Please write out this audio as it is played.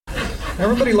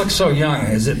Everybody looks so young.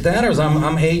 Is it that, or is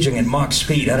I'm aging at Mach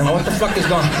speed? I don't know what the fuck is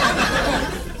going on.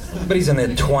 Everybody's in their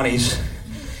 20s.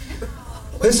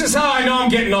 This is how I know I'm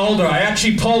getting older. I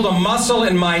actually pulled a muscle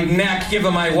in my neck,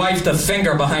 giving my wife the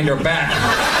finger behind her back.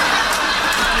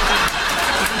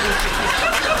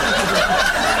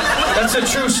 That's a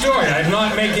true story. I'm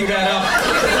not making that up.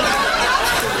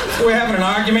 We were having an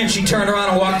argument. She turned around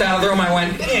and walked out of the room. I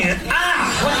went, what the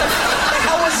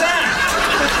hell was that?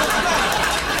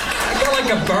 I got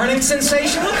like a burning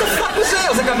sensation. What the fuck was that? It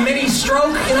was like a mini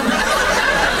stroke, you know?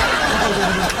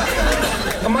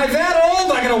 Am I that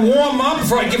old? I gotta warm up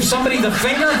before I give somebody the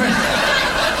finger?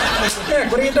 Nick,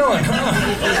 what are you doing?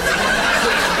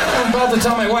 I'm about to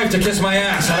tell my wife to kiss my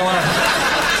ass. I don't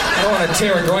want to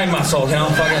tear a groin muscle, you know?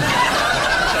 Fucking.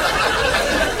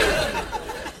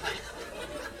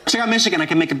 Check out Michigan. I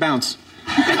can make it bounce.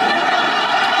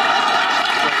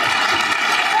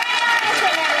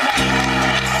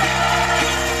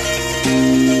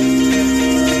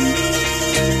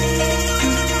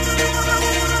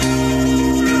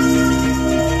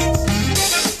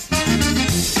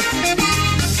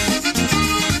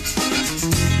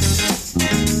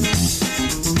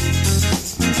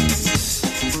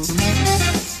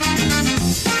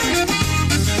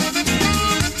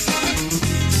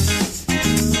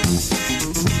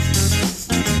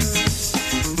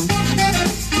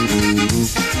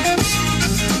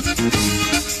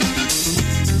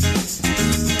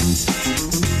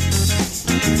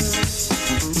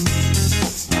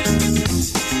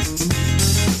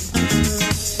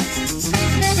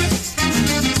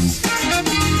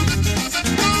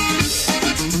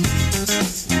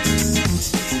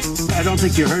 I don't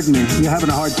think you heard me. You're having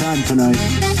a hard time tonight.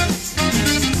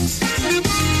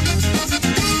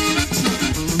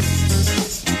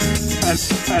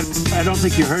 I don't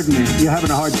think you heard me. You're having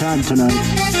a hard time tonight.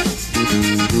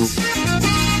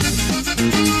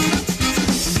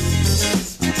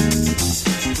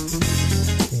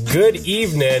 Good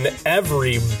evening,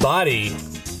 everybody,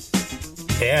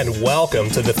 and welcome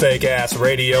to the Fake Ass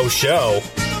Radio Show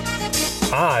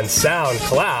on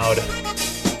SoundCloud.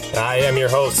 I am your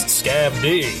host, Scav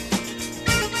D.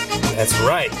 That's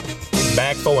right,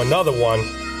 back for another one.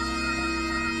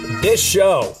 This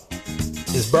show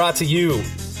is brought to you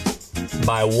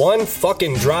by One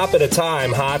Fucking Drop at a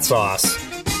Time hot sauce.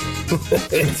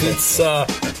 It's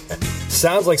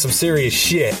sounds like some serious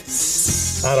shit.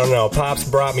 I don't know. Pops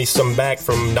brought me some back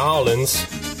from Nolans.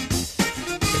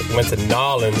 Went to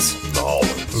Nolans.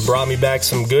 Brought me back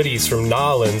some goodies from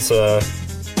Nolans.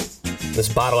 This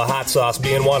bottle of hot sauce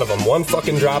being one of them. One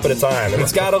fucking drop at a time. And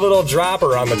it's got a little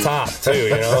dropper on the top, too,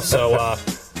 you know? So,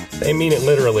 they mean it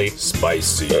literally.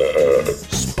 Spicy.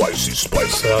 Spicy.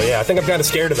 So, yeah, I think I'm kind of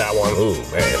scared of that one. Ooh,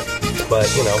 man.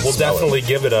 But, you know, we'll definitely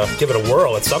give it a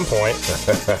whirl at some point.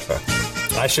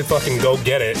 I should fucking go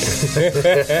get it.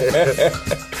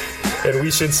 And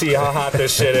we should see how hot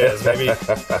this shit is.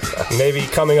 Maybe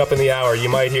coming up in the hour, you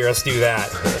might hear us do that.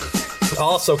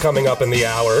 Also coming up in the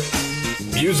hour,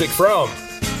 music from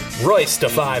Royce to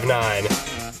 5'9",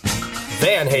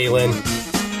 Van Halen,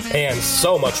 and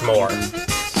so much more.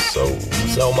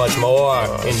 So much more,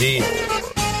 indeed.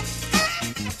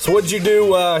 So what'd you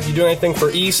do? You do anything for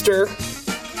Easter?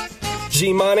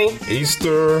 G-Money?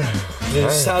 Easter.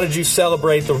 How did you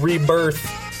celebrate the rebirth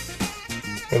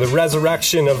or the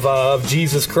resurrection of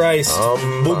Jesus Christ?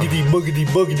 Boogity, boogity,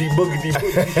 boogity, boogity,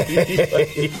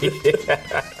 boogity.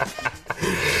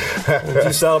 Did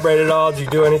you celebrate it all? Did you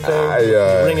do anything?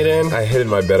 Bring it in? I hid in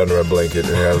my bed under a blanket,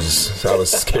 and I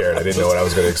was scared. I didn't know what I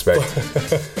was going to expect.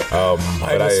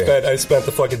 I spent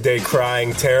the fucking day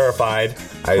crying, terrified.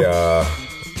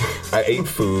 I ate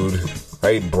food. I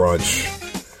ate brunch.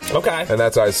 Okay. And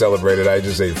that's how I celebrated. I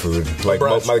just ate food. Like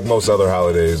most other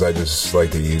holidays, I just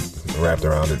like to eat wrapped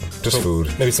around it. Just food.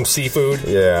 Maybe some seafood?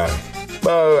 Yeah.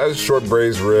 Short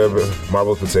braised rib,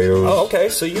 marbled potatoes. Oh, okay.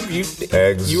 So you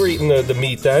eggs. You were eating the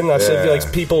meat then. I feel like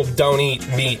people don't eat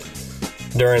meat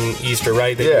during Easter,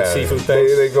 right? They do seafood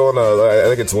things. They go on I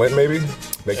think it's Lent, maybe.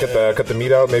 They cut the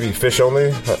meat out, maybe fish only.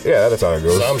 Yeah, that's how it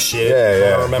goes. Some shit. Yeah. I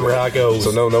don't remember how it goes.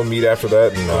 So no meat after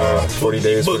that, and 40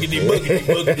 days. Boogity.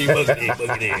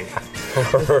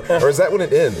 Or is that when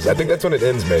it ends? I think that's when it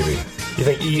ends, maybe. You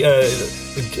think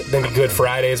maybe Good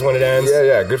Friday is when it ends?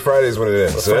 Yeah. Good Friday is when it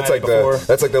ends. So that's like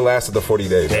the last of the 40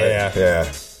 days, right? Yeah.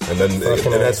 And then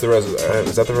that's the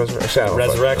is that the resurrection?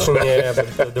 Resurrection, yeah.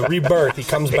 The rebirth. He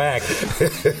comes back.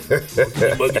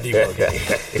 Boogity.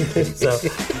 So.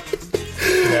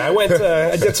 Yeah,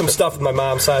 I did some stuff with my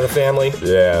mom's side of the family.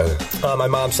 Yeah. My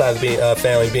mom's side of the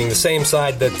family being the same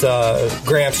side that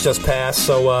Gramps just passed.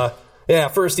 So Yeah,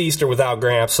 first Easter without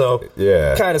Gramps, so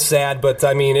kind of sad. But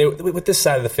I mean, with this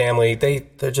side of the family,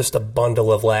 they're just a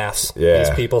bundle of laughs. These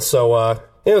people. So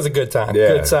it was a good time. Yeah,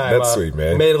 good time. That's sweet,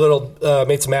 man.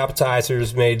 Made some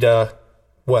appetizers. Made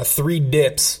 3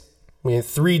 dips. We had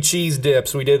 3 cheese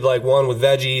dips. We did like one with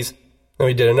veggies, then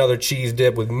we did another cheese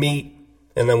dip with meat,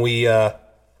 and then we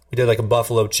did like a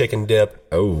buffalo chicken dip.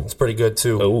 Oh, it's pretty good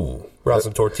too. Oh. Brought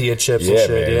some tortilla chips and shit.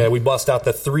 Man. Yeah, we bust out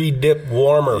the 3-dip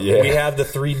warmer. Yeah. We have the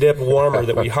 3-dip warmer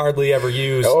that we hardly ever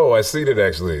use. Oh, I seen it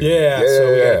actually.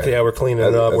 Yeah, we're cleaning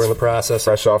it up. We're in the process.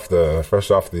 Fresh off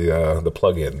the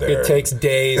plug-in there. It takes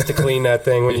days to clean that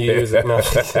thing when you use it. No,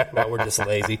 we're just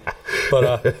lazy.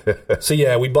 But so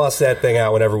yeah, we bust that thing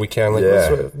out whenever we can.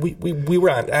 Like we were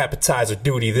on appetizer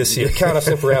duty this year. Count us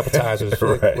in for appetizers.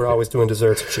 Right. We're always doing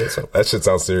desserts and shit. So that shit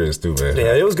sounds serious too, man.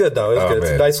 Yeah, it was good though. It was good.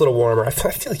 Man. It's a nice little warmer. I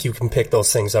feel like you can pick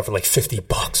those things up for like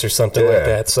 $50 or something like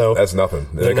that. So that's nothing.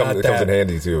 It comes in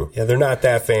handy too. Yeah, they're not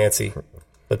that fancy,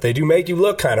 but they do make you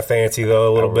look kind of fancy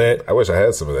though a little bit. I wish I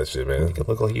had some of that shit, man. You could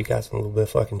look like you got some little bit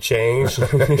of fucking change, a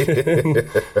little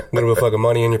bit of fucking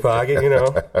money in your pocket, you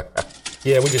know.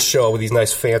 Yeah, we just show up with these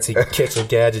nice fancy kitchen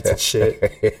gadgets and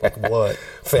shit. Like what?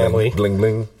 Family. Bling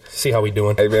bling. See how we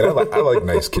doing. Hey, man, I like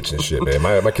nice kitchen shit, man.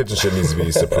 My kitchen shit needs to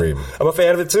be supreme. I'm a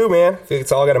fan of it, too, man. I think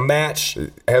it's all got to match.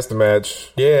 It has to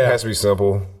match. Yeah. It has to be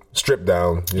simple. Stripped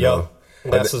down, you know.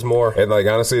 Less is more. And, like,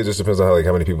 honestly, it just depends on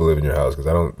how many people live in your house, because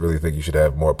I don't really think you should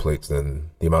have more plates than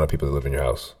the amount of people that live in your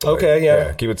house. Okay, like,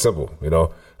 yeah. Keep it simple, you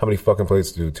know. How many fucking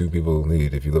plates do 2 people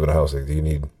need if you live in a house? Like, do you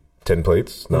need 10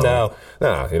 plates? No.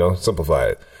 Nah, you know, simplify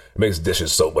it. It makes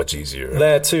dishes so much easier.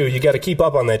 That, too. You got to keep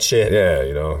up on that shit. Yeah,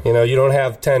 you know. You know, you don't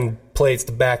have 10 plates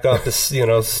to back up to, you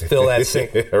know, fill that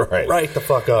sink. Right the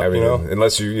fuck up, I mean, you know.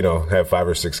 Unless you know, have 5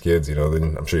 or 6 kids, you know,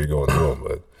 then I'm sure you're going through them.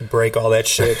 But break all that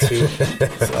shit, too.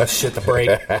 Shit to break.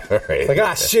 Right.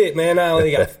 Like, shit, man, I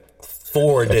only got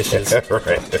 4 dishes.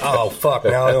 Right. Oh, fuck,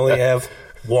 now I only have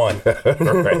 1.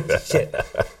 Right. Shit.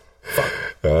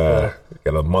 Fuck.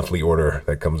 Got a monthly order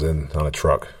that comes in on a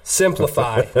truck.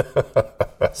 Simplify.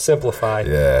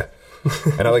 Yeah.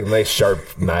 And I like nice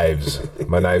sharp knives.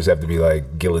 My knives have to be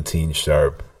like guillotine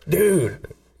sharp. Dude,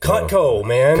 Cutco,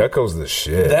 man. Cutco's the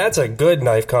shit. That's a good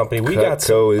knife company.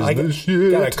 Cutco is the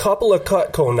shit. Got a couple of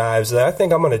Cutco knives that I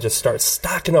think I'm going to just start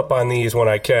stocking up on these when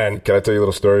I can. Can I tell you a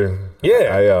little story?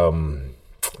 Yeah.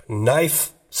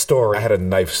 Knife story. I had a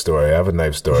knife story. I have a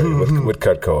knife story with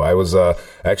Cutco. I was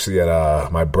actually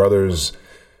at my brother's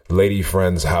lady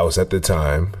friend's house at the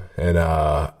time, and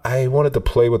I wanted to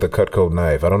play with a Cutco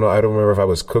knife. I don't know. I don't remember if I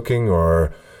was cooking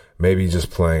or maybe just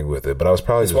playing with it, but I was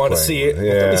probably just want to see it.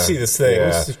 Yeah. Let me see this thing.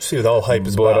 Yeah. Let's see what the whole hype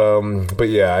is about. But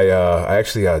yeah, I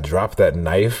actually dropped that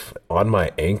knife on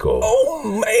my ankle.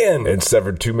 Oh man! And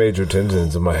severed 2 major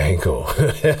tendons of my ankle.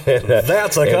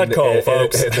 That's a Cutco,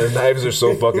 folks. And the knives are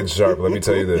so fucking sharp. Let me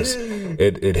tell you this: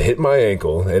 it hit my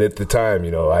ankle, and at the time,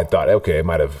 you know, I thought, okay, it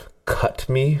might have cut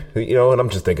me, you know, and I'm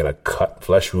just thinking a cut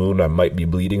flesh wound. I might be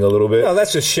bleeding a little bit. No,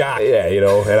 that's just shock. Yeah, you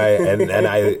know, and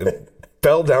I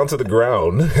fell down to the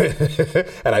ground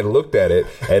and I looked at it,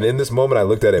 and in this moment I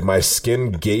looked at it, my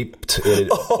skin gaped and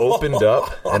it opened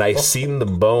up, and I seen the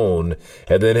bone,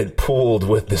 and then it pooled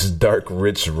with this dark,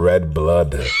 rich red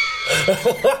blood.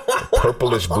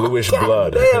 Purplish, bluish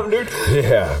blood. Damn, dude.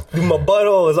 Yeah. Dude, my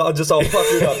butthole is just all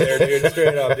puckered up there, dude.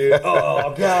 Straight up, dude.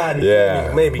 Oh, God.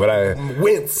 Yeah. Maybe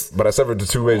wince. But I suffered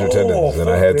 2 major tendons, and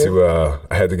I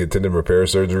had to get tendon repair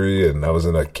surgery, and I was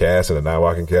in a cast, in a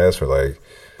non-walking cast for like,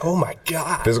 oh my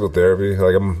God. Physical therapy.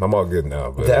 Like I'm all good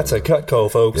now. But that's a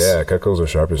Cutco, folks. Yeah, Cutcos are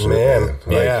sharp as shit. Man.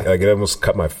 Like it almost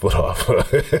cut my foot off.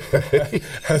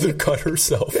 Heather cut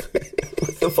herself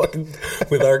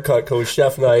with our Cutco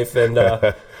chef knife, and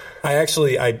I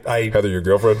Heather, your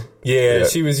girlfriend? Yeah,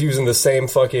 she was using the same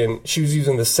knife. She was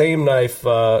using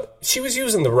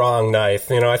the wrong knife.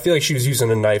 You know, I feel like she was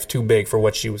using a knife too big for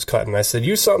what she was cutting. I said,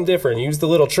 use something different. Use the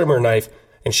little trimmer knife,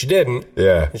 and she didn't.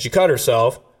 Yeah. And she cut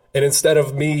herself. And instead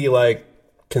of me, like,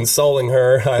 consoling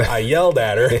her, I yelled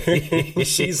at her.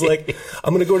 She's like,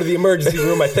 I'm going to go to the emergency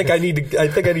room. I think I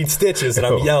need stitches. And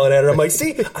I'm yelling at her. I'm like,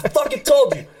 see, I fucking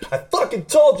told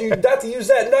you not to use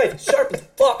that knife. It's sharp as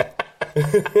fuck.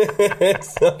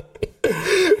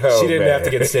 She didn't have to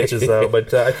get stitches, though.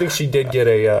 But I think she did get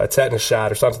a tetanus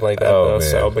shot or something like that, though. Man.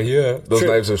 So, but yeah. Those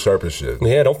knives are sharp as shit.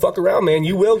 Yeah, don't fuck around, man.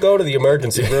 You will go to the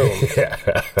emergency room. Yeah.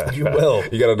 You will.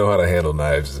 You got to know how to handle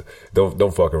knives.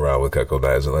 Don't fuck around with Cutco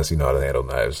knives unless you know how to handle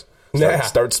knives.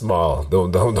 Start small.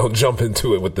 Don't jump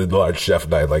into it with the large chef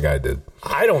knife like I did.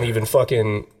 I wouldn't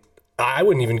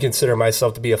even consider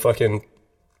myself to be a fucking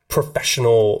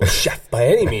professional chef by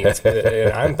any means. But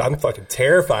I'm fucking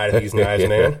terrified of these knives,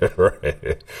 man.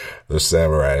 Right. The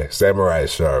samurai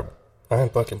sharp. I'm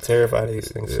fucking terrified of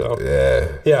these things. So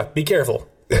yeah, be careful.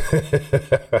 Be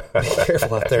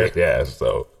careful out there. Yeah,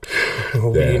 so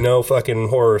We know fucking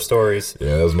horror stories.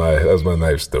 Yeah, that was my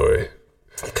knife story.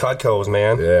 Cutco's,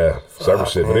 man. Yeah, cyber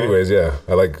shit. Man. But anyways, yeah,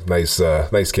 I like nice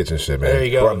kitchen shit, man. There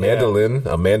you go. Or a mandolin.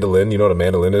 You know what a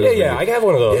mandolin is? Yeah, I have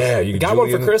one of those. Yeah, you got one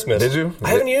for Christmas. Did you? I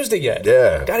haven't used it yet.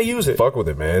 Yeah, gotta use it. Fuck with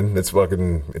it, man. It's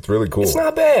really cool. It's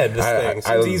not bad. This thing.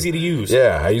 It's easy to use.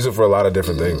 Yeah, I use it for a lot of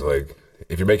different things. Like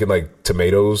if you're making like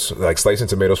tomatoes, like slicing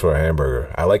tomatoes for a hamburger,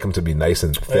 I like them to be nice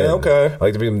and thin. Yeah, okay. I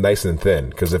like to be nice and thin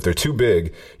because if they're too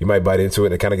big, you might bite into it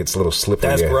and it kind of gets a little slippery.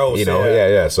 That's gross. You know,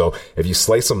 yeah. So if you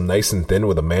slice them nice and thin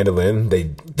with a mandolin, they're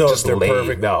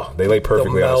perfect. No, they lay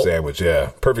perfectly on a sandwich. Yeah,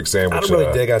 perfect sandwich. I don't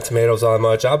really dig on tomatoes all that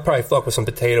much. I'll probably fuck with some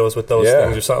potatoes with those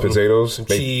things or something. Potatoes, some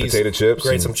cheese, potato chips,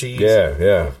 grate some cheese.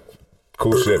 Yeah.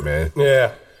 Cool shit, man.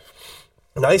 Yeah,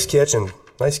 nice kitchen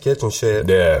shit.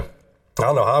 Yeah. I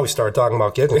don't know how we started talking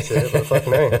about kitchen shit, but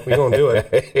fucking hey, we gonna do it.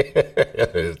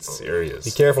 It's serious.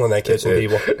 Be careful in that kitchen,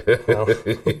 people.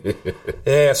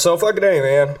 Yeah, so fucking hey,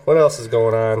 man. What else is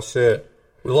going on? Shit,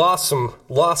 we lost some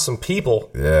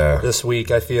people. Yeah. This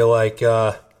week, I feel like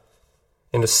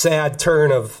in a sad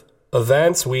turn of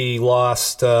events, we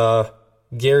lost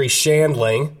Garry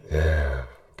Shandling. Yeah,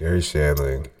 Garry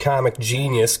Shandling, comic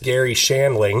genius Garry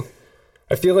Shandling.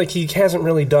 I feel like he hasn't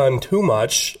really done too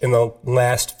much in the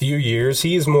last few years.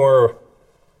 He's more,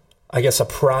 I guess, a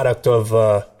product of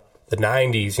the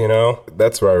 90s, you know?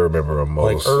 That's where I remember him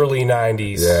most. Like early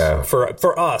 90s. Yeah.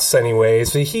 For us,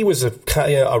 anyways. He was a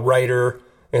writer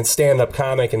and stand-up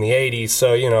comic in the 80s,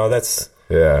 so, you know, that's,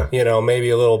 maybe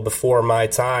a little before my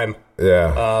time.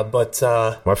 Yeah. But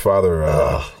my father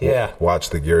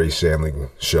watched the Garry Shandling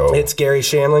show. It's Garry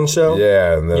Shandling show?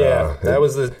 Yeah. And then, that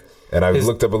was the... And I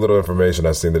looked up a little information.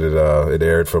 I've seen that it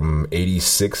aired from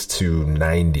 86 to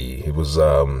 90. It was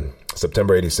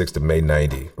September 86 to May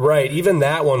 90. Right. Even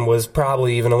that one was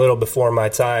probably even a little before my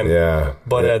time. Yeah.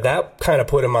 But that kind of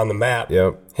put him on the map.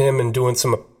 Yep. Him and doing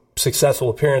some successful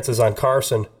appearances on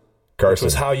Carson. Which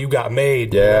was how you got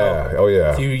made. Yeah. You know? Oh,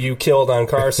 yeah. You killed on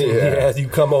Carson. You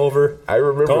come over. I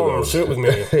remember those. Sit with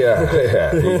me. Yeah.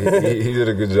 He did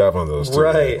a good job on those, too.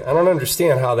 Right. Man. I don't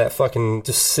understand how that fucking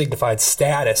just signified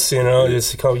status, you know,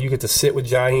 just you get to sit with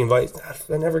Johnny and invite.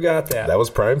 I never got that. That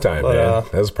was prime time, man.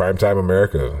 That was prime time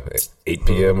America. 8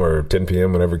 p.m. or 10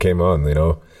 p.m. whenever it came on, you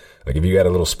know. Like, if you got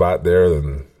a little spot there,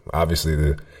 then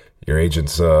obviously your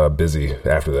agent's busy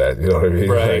after that. You know what I mean?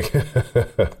 Right.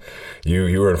 Like,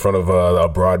 you were in front of a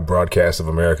broadcast of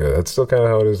America. That's still kind of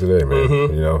how it is today, man.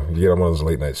 Mm-hmm. You know, you get on one of those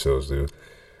late night shows, dude.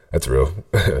 That's real.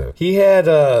 He had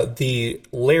the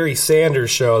Larry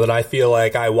Sanders show that I feel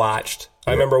like I watched.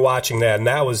 I remember watching that, and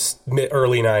that was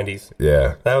early 90s.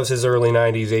 Yeah. That was his early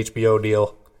 90s HBO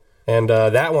deal. And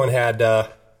that one had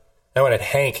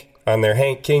Hank on there,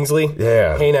 Hank Kingsley.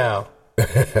 Yeah. Hey now.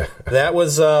 That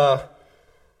was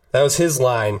his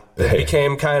line. It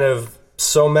became kind of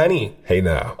so many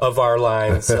of our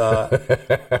lines my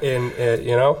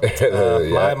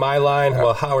line,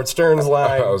 Howard Stern's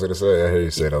line. I was going to say, I hear you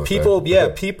say it all the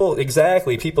time. People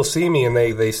exactly. People see me and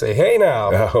they say, "Hey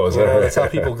now." Oh, is that right? That's how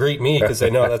people greet me because they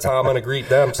know that's how I'm going to greet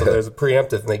them. So there's a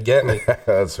preemptive and they get me.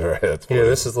 That's right. That's funny. Here,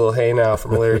 this is a little "Hey now"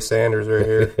 from Larry Sanders right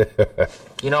here.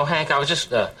 You know, Hank, I was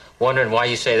just wondering why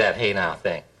you say that "Hey now"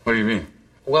 thing. What do you mean?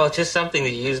 Well, it's just something that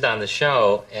you used on the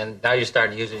show, and now you're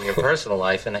starting to use it in your personal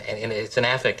life, and it's an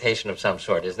affectation of some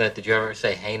sort, isn't it? Did you ever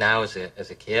say "Hey now" as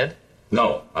a kid?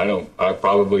 No, I don't. I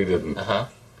probably didn't.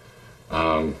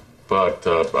 But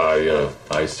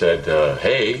I said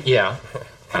 "Hey." Yeah.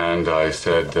 And I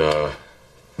said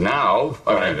 "Now."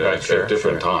 I mean, I said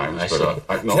different times.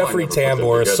 Jeffrey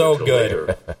Tambor is so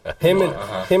good. Him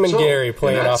and Garry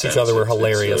playing off each other were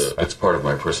hilarious. It's part of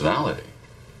my personality.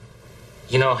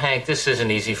 You know, Hank, this isn't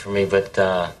easy for me, but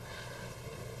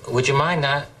would you mind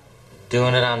not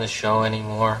doing it on the show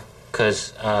anymore?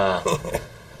 Because,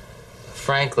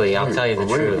 frankly, I'll tell you the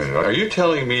truth. Wait a minute. Are you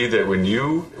telling me that when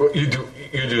you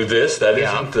do this, that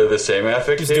isn't the same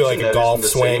affectation? Just do like a golf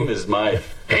swing. Same as my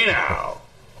 "Hey now."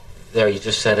 There, you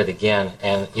just said it again.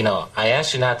 And, you know, I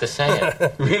asked you not to say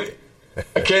it.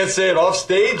 I can't say it off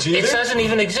stage either? It doesn't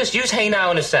even exist. Use "Hey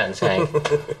now" in a sentence, Hank.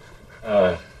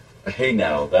 "Hey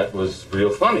now," that was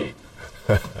real funny.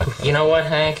 You know what,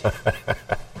 Hank?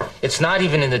 It's not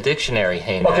even in the dictionary,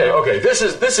 "Hey now." Okay. This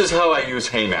is how I use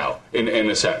 "Hey now" in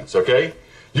a sentence. Okay,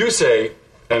 you say,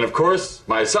 And of course,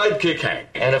 my sidekick, Hank.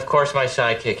 And of course, my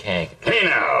sidekick, Hank. Hey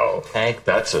now! Hank.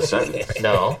 That's a sentence.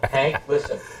 No. Hank,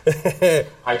 listen.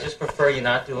 I just prefer you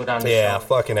not do it on the show. Yeah,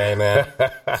 fucking A, man.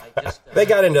 They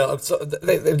got into...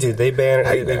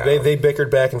 They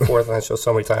bickered back and forth on that show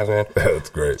so many times, man. That's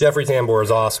great. Jeffrey Tambor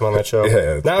is awesome on that show.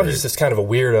 Yeah, now great. he's just kind of a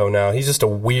weirdo now. He's just a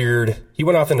weird... He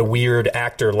went off into weird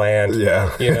actor land.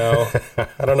 Yeah. You know?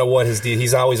 I don't know what his deal...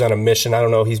 He's always on a mission. I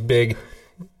don't know. He's big...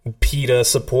 PETA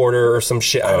supporter or some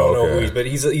shit. I don't know who but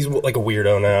he's like a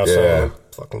weirdo now. Yeah. So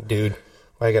fucking dude,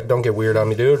 don't get weird on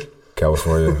me, dude.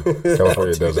 California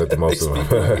does that the most of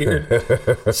them.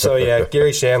 Weird. So yeah,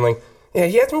 Garry Shandling. Yeah,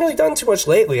 he hasn't really done too much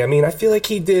lately. I mean, I feel like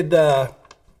he did.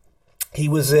 He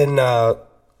was in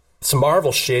some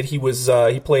Marvel shit. He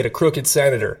played a crooked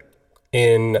senator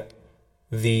in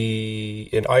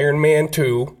Iron Man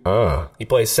 2. He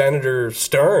plays Senator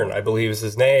Stern, I believe is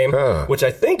his name, which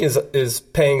I think is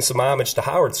paying some homage to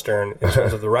Howard Stern in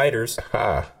terms of the writers.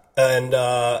 And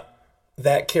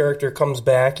that character comes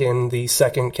back in the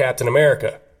second Captain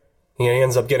America. He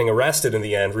ends up getting arrested in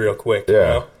the end real quick. Yeah.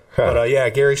 You know?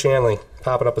 But Garry Shandling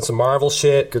popping up in some Marvel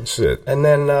shit. Good shit. And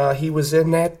then he was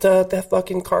in that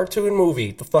fucking cartoon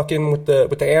movie, the fucking with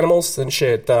the animals and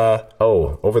shit.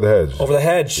 Over the Hedge. Over the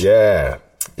Hedge. Yeah.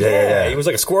 Yeah. He was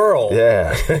like a squirrel.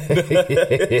 Yeah. He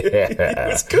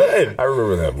was good. I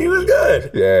remember that movie. He was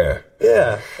good. Yeah.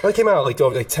 Yeah. Well, it came out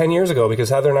like 10 years ago because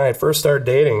Heather and I had first started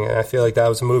dating, and I feel like that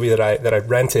was a movie that I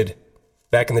rented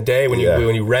back in the day when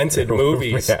you rented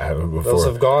movies. Yeah, before. Those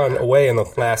have gone away in the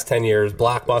last 10 years.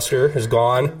 Blockbuster is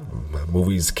gone.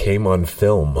 Movies came on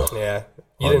film. Yeah.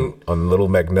 On little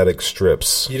magnetic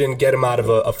strips. You didn't get them out of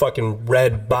a fucking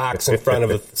red box in front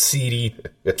of a seedy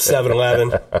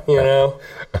 7-Eleven, you know?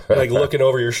 Like looking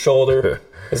over your shoulder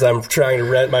as I'm trying to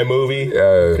rent my movie.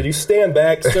 Could you stand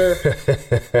back, sir?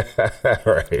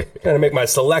 Right. Trying to make my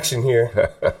selection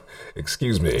here.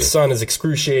 Excuse me. The sun is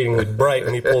excruciatingly bright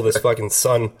when you pull this fucking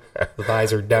sun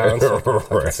visor down.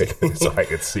 So I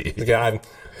can see.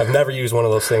 I've never used one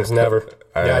of those things, never.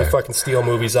 I fucking steal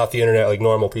movies off the internet like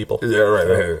normal people. Yeah,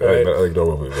 right. Like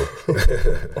normal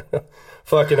people.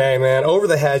 Fucking A, man. Over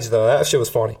the Hedge, though. That shit was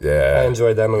funny. Yeah. I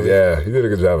enjoyed that movie. Yeah, he did a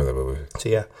good job in that movie. So,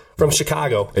 yeah. From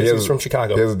Chicago. He's from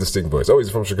Chicago. He has a distinct voice. Oh, he's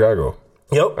from Chicago.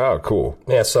 Yep. Oh, cool.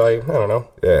 Yeah, so I don't know.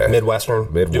 Yeah. Midwest.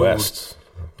 Dude.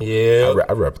 Yeah.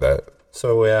 I rep that.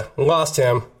 So, yeah. Lost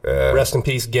him. Rest in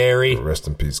peace, Garry. Rest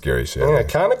in peace, Garry Shandling. Yeah,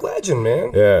 comic legend,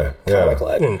 man. Yeah. Comic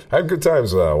legend. I had good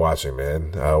times watching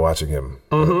him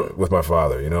with my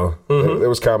father, you know? There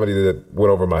was comedy that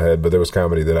went over my head, but there was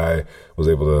comedy that I was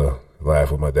able to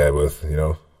laugh with my dad with, you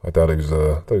know? I thought he was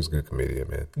a good comedian,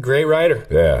 man. Great writer.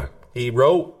 Yeah. He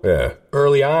wrote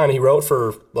early on. He wrote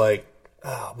for Welcome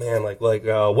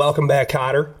Back,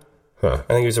 Kotter. Huh.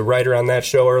 I think he was a writer on that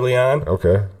show early on.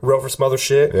 Okay. Wrote for some other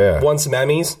shit. Yeah. Won some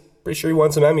Emmys. Pretty sure he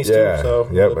won some Emmys too.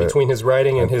 So between his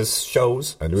writing and his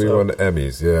shows. I knew he won the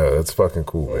Emmys. Yeah, that's fucking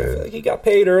cool, man. I feel like he got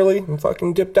paid early and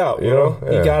fucking dipped out. You know?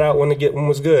 Yeah. He got out when the getting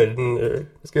was good. And,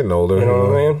 he's getting older. You know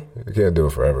what I mean? You can't do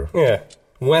it forever. Yeah.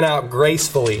 Went out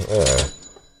gracefully. Yeah.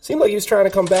 Seemed like he was trying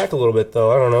to come back a little bit,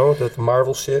 though. I don't know. The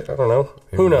Marvel shit. I don't know.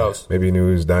 Who knows? Maybe he knew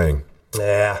he was dying.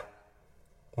 Yeah.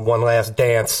 One last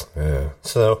dance. Yeah.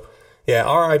 So, yeah,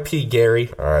 R.I.P.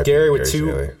 Garry. R.I.P. Garry with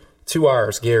two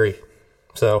R's, Garry.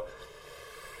 So,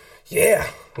 yeah.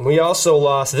 We also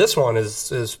lost, this one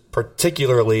is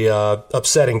particularly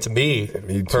upsetting to me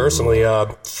personally.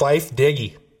 Phife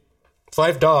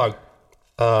Dawg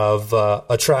of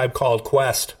A Tribe Called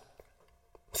Quest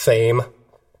fame.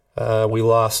 We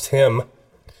lost him.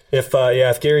 If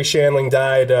Garry Shandling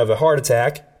died of a heart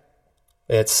attack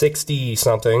at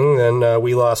 60-something, then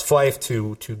we lost Phife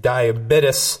to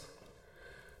diabetes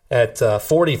at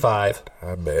 45.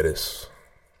 Diabetes.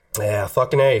 Yeah,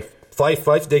 fucking A.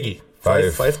 Phife Diggy.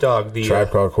 Phife Dawg. The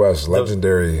Tribe Called Quest,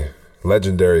 legendary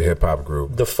hip-hop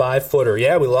group. The 5-footer.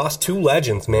 Yeah, we lost two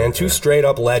legends, man. Two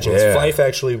straight-up legends. Yeah. Phife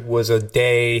actually was a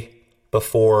day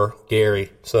before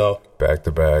Garry. So back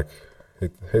to back.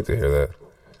 Hate to hear that.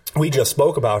 We just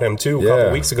spoke about him, too, a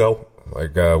couple weeks ago.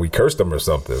 Like, we cursed him or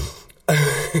something.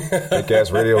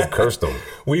 Kick-Ass Radio cursed him.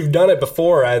 We've done it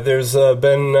before. There's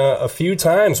been a few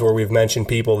times where we've mentioned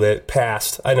people that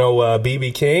passed. I know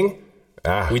B.B. King.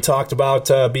 We talked about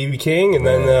B.B. King, and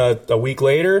then a week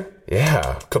later,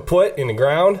 kaput in the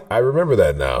ground. I remember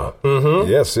that now. Mm-hmm.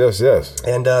 Yes.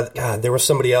 And there was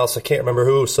somebody else. I can't remember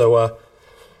who, so...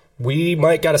 we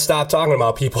might got to stop talking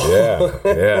about people.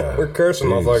 Yeah. We're cursing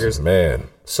motherfuckers. Man.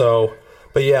 So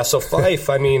Phife,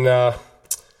 I mean,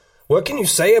 what can you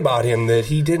say about him that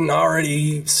he didn't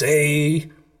already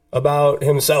say about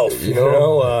himself? You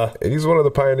know? He's one of the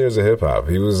pioneers of hip-hop.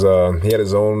 He was, he had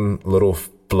his own little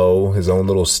flow, his own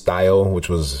little style, which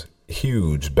was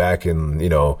huge back in,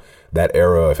 that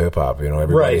era of hip hop.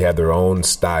 Everybody had their own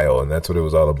style, and that's what it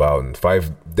was all about. And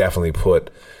Phife definitely put,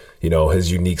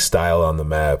 his unique style on the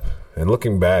map. And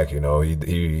looking back, he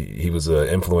was an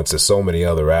influence to so many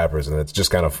other rappers, and it's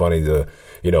just kind of funny to,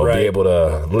 be able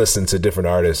to listen to different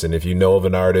artists. And if you know of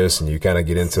an artist and you kind of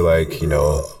get into like,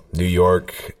 New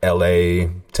York, LA,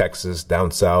 Texas,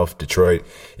 down south, Detroit,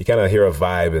 you kind of hear a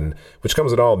vibe, and which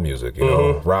comes in all music,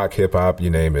 rock, hip hop, you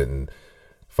name it. And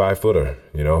 5-footer,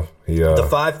 the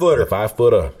 5-footer. The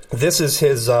 5-footer. This is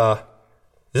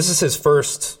his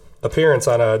first appearance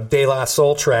on a De La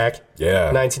Soul track.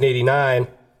 Yeah. 1989,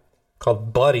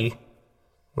 called Buddy.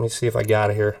 Let me see if I got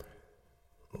it here.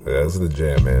 Yeah, this is the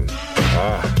jam, man.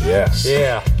 Ah, yes.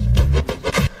 Yeah.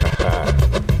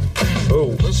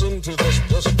 Oh. Listen to this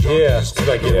yeah, see if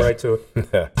I get right to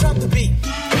it. Drop the beat.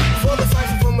 For the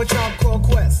fight from a Tribe Called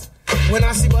Quest. When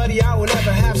I see Buddy, I will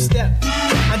never half step.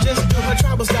 I just do my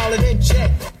tribal style and then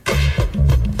check.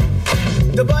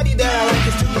 The body that I like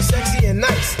is to be sexy and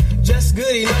nice. Just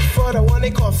good enough for the one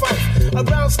they call Phife. A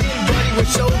brown skinned body with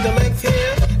shoulder length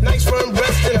hair. Nice firm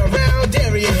breast and a round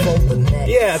area.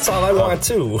 Yeah, that's all I want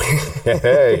too.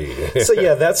 Hey. So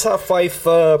yeah, that's how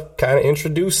Phife kind of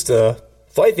introduced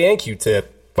Phife and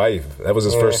Q-Tip. Phife, that was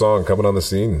his first song coming on the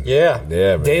scene. Yeah.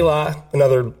 Yeah, man. De La,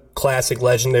 another classic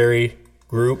legendary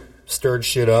group, stirred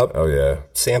shit up. Oh yeah.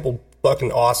 Sampled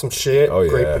fucking awesome shit. Oh yeah.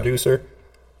 Great producer.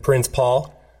 Prince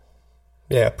Paul.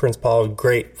 Yeah, Prince Paul,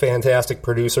 great, fantastic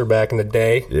producer back in the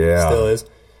day. Yeah. Still is.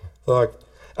 Look,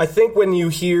 I think when you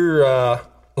hear,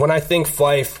 when I think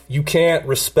Phife, you can't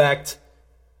respect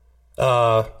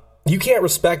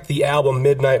the album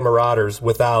Midnight Marauders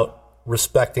without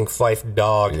respecting Phife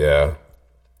Dawg. Yeah.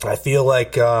 I feel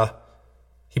like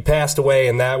he passed away,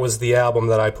 and that was the album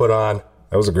that I put on.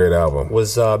 That was a great album.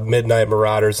 Was Midnight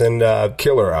Marauders. And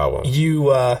killer album.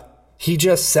 He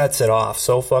just sets it off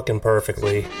so fucking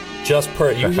perfectly.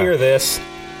 You hear this,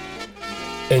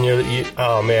 and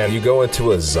oh man, you go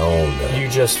into a zone. You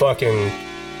just fucking.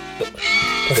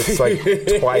 It's like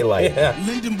Twilight. Yeah.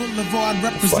 Linden Boulevard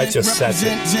Phife just sets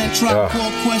it. Tribe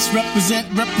Called Quest represent.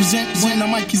 When the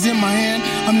mic is in my hand,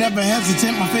 I'm never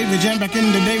hesitant. My favorite jam back in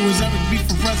the day was Eric B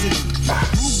for president.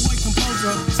 Rude boy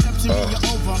composer, steps in me, you're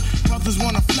over. Brothers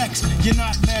wanna flex, you're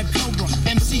not Mad Cobra.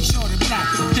 MC shorty black,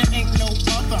 there ain't no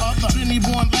other. Trinity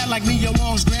born bad like me, your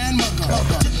long's grandmother.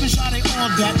 Tippin' shot ain't all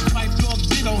that. Phife Dawg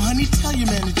ditto, honey, tell your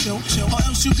man to chill. Or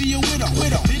else you'll be a widow.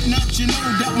 Did not you know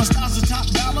that my style's a top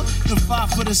dollar? The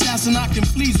 5-foot assassin, I can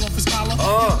fleas off his collar.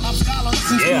 I'm scholar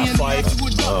since me and Phife.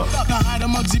 the height of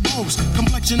Muggsy Bogues.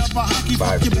 Complexion of a hockey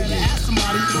fuck, you better ask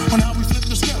somebody on how we flip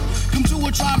the script. Come to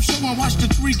a tribe show and watch the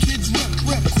 3 kids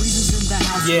rip. Queezes in the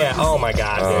house. Yeah, oh my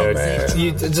god, dude. Man.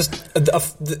 You just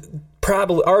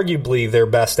probably, arguably, their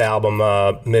best album,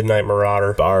 Midnight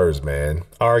Marauder. Bars, man.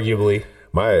 Arguably.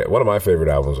 One of my favorite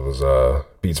albums was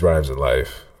Beats, Rhymes, and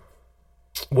Life.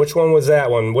 Which one was that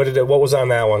one? What was on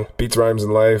that one? Beats, Rhymes,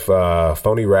 and Life.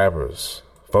 Phony Rappers.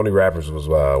 Phony Rappers was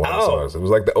one of the songs. It was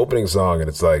like the opening song, and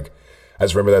it's like, I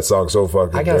just remember that song so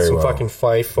fucking I got very some well. fucking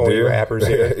Phife Phony Rappers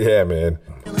here. Yeah, man.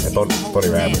 Phony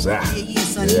Rappers. Yeah.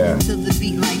 To the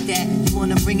beat like that. You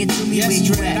wanna bring it to me?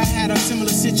 Yes, Dre, I had a similar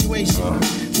situation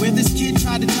where this kid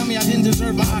tried to tell me I didn't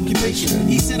deserve my occupation.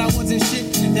 He said I wasn't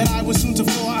shit, that I was soon to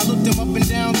fall. I looked him up and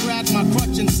down, grabbed my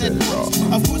crutch and said,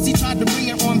 of course he tried to bring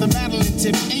it on the battling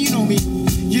tip. And you know me,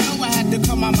 you know I had to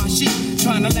come out my shit.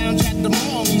 Trying to lounge at the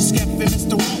mall, he skept and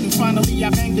Mr. Walton. Finally I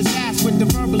banged his ass with the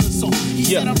verbal assault. He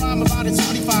said a rhyme about his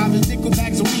 45 and nickel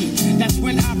bags of weed. That's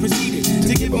when I proceeded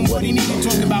to give him what he needed.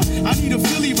 Talking about, I need a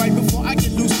Philly right before I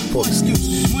get loose. Poor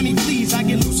excuse, money please, I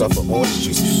get loose off of orange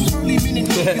juice. Early minute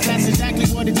niggas, that's exactly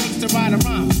what it takes to ride a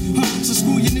rhyme. So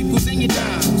screw your nickels and your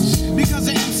dimes. Because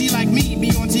an MC like me be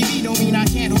on TV don't mean I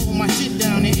can't hold my shit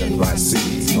down in NYC.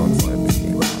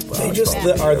 They just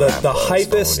are the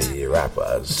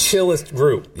hypest, chillest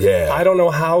group. Yeah. I don't know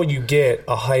how you get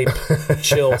a hype,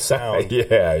 chill sound.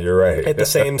 Yeah, you're right. At the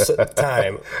same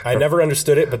time. I never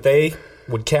understood it, but they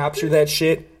would capture that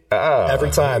shit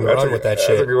every time. Run with that shit.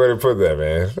 That's a good way to put that,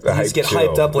 man. You just get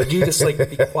hyped up. Like, you just, like,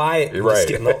 be quiet. You're right. Just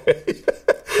getting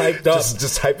hyped up.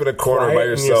 Just hype in a corner by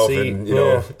yourself, and you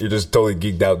know you're just totally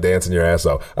geeked out, dancing your ass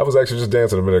off. I was actually just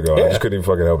dancing a minute ago. I just couldn't even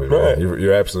fucking help it, man.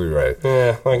 You're absolutely right.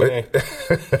 Yeah, okay.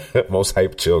 Most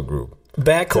hype chill group.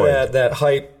 Back to that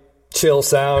hype chill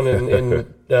sound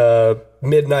in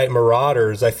Midnight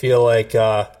Marauders. I feel like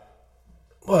the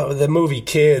movie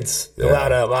Kids. A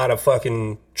lot of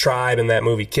fucking tribe in that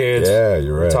movie Kids. Yeah,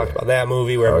 you're right. We talked about that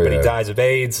movie where everybody dies of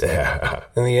AIDS. Yeah.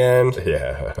 In the end.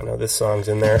 Yeah. I know this song's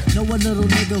in there. Know a little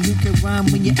nigga who can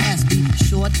rhyme when you ask me.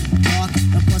 Short, dark,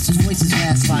 plus his voice is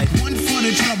raspy. One for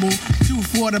the trouble, two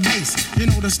for the bass. You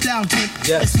know the style tip.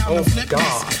 Yes. It's time Oh, to flip God.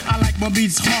 this. I like my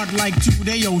beats hard like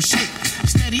 2-day old shit.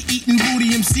 Steady eating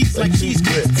booty MCs like cheese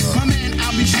grits. My man,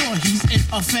 I'll be sure he's in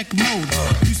effect mode.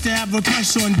 Used to have a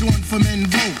crush on doing for men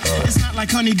vote. It's not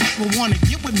like Honey Dick will wanna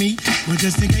get with me, but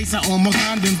just in case I own my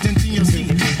condoms, then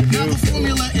TMC. Now the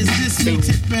formula is this: me,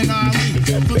 Tip, and Ali.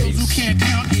 For those who can't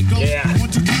count, it goes 1,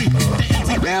 2,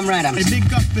 3. Damn right, I'm a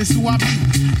big up is who I be.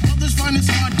 Others find it's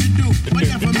hard to do, but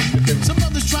yeah, for me. Some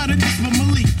others try to diss my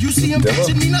Malik. You see him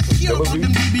bitching me, not to hear about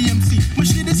them DBMC. My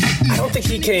shit is hitting. I don't think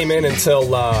he came in until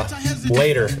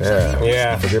later.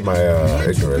 Yeah. Forget my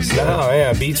ignorance. No,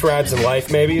 yeah, Beats, Rhymes, and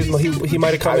Life, maybe. He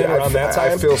might have come in around that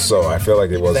time. I feel so. I feel like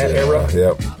it was that era.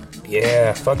 Yep.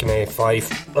 Yeah, fucking A,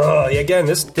 Phife. Yeah, again,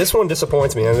 this one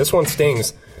disappoints me, and this one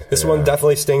stings. This one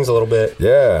definitely stings a little bit.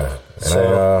 Yeah. And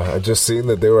So- I just seen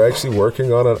that they were actually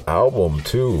working on an album,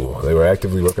 too. They were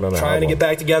actively working on an album. Trying to get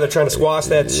back together, trying to squash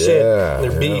that shit.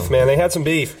 Their beef, man. They had some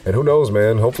beef. And who knows,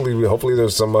 man? Hopefully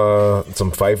there's some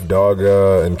Phife, Dawg,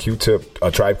 and Q-Tip,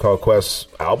 a Tribe Called Quest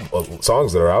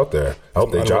songs that are out there. I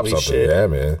hope they drop something. Shit. Yeah,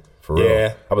 man. For real.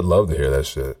 Yeah. I would love to hear that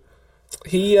shit.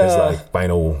 He It's like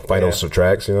final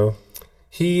tracks, you know?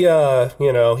 he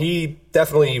he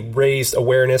definitely raised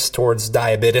awareness towards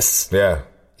diabetes. Yeah.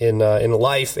 In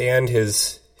life and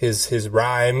his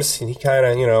rhymes, and he kind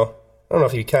of, I don't know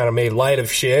if he kind of made light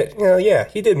of shit. Yeah,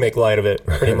 he did make light of it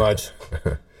pretty much,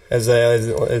 as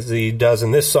he does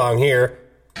in this song here.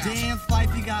 Damn,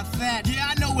 Phife, you got fat.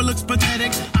 Yeah, I know it looks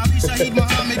pathetic. Ali Shaheed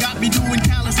Muhammad got me doing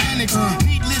calisthenics.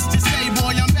 Needless to say,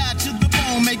 boy, I'm bad to the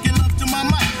bone, making love to my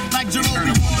mic like Jerome on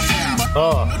the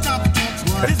phone. But no time for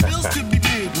talks. His bills to be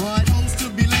paid, hoes to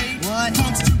be laid,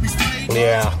 punks to be sprayed.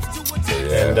 Yeah.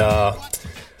 And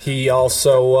he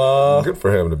also good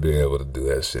for him to be able to do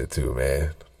that shit too,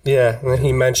 man. Yeah, and then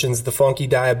he mentions the funky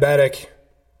diabetic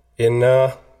in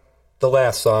the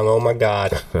last song. Oh my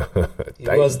God, he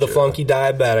was the funky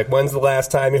diabetic. When's the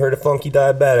last time you heard a funky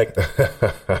diabetic?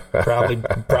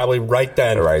 Probably right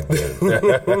then. Right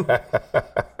then.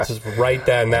 Just right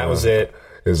then. That was it.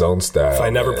 His own style. If I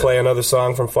never play another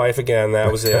song from Phife again,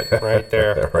 that was it. Right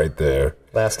there. Right there.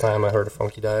 Last time I heard a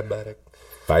funky diabetic.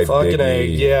 Phife Fucking A,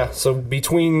 Diggy. yeah. So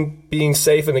between being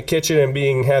safe in the kitchen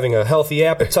and having a healthy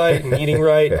appetite and eating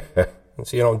right,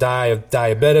 so you don't die of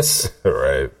diabetes.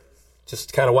 Right.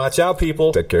 Just kind of watch out,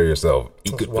 people. Take care of yourself.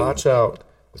 Eat good food. Watch out.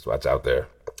 Just watch out there.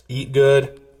 Eat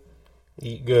good.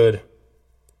 Eat good.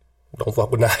 Don't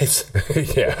fuck with knives.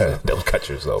 Yeah. Don't cut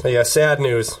yourself. So yeah, sad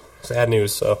news. Sad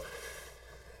news. So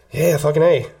yeah, fucking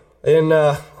A. And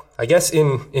I guess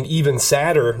in even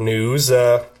sadder news,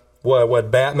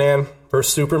 what Batman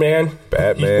versus Superman?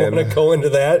 Batman. You want to go into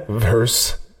that?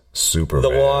 Versus Superman.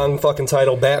 The long fucking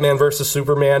title, Batman versus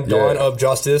Superman, Dawn of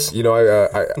Justice. You know,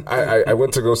 I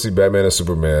went to go see Batman and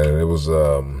Superman, and it was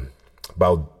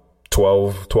about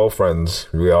 12 friends.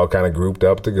 We all kind of grouped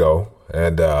up to go,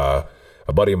 and a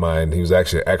buddy of mine, he was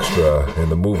actually extra in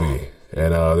the movie,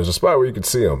 and there's a spot where you could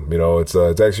see him. You know, it's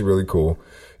actually really cool.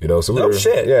 You know, so we were,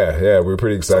 shit. Yeah, we were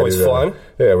pretty excited. It's always fun.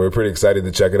 Yeah, we were pretty excited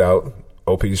to check it out.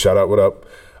 OP, shout out, what up?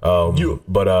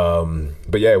 But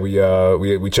yeah,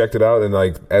 we checked it out, and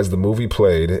like as the movie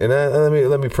played, and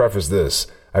let me preface this: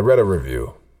 I read a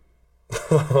review.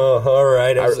 All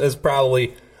right, as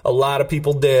probably a lot of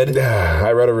people did.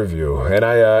 I read a review, and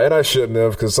I shouldn't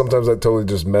have, because sometimes that totally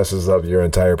just messes up your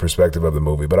entire perspective of the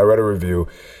movie. But I read a review,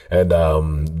 and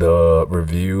the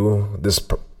review, this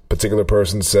particular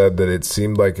person said that it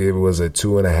seemed like it was a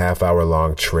 2.5 hour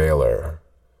long trailer.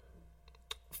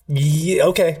 Yeah,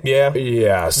 okay,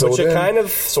 yeah. So which it kind of,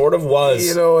 sort of was,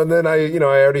 you know. And then I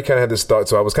already kind of had this thought,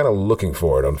 so I was kind of looking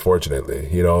for it, unfortunately,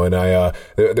 you know. And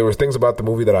there were things about the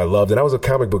movie that I loved, and I was a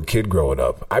comic book kid growing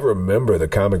up. I remember the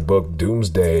comic book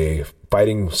Doomsday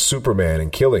fighting Superman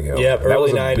and killing him. Yeah,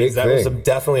 early '90s. That was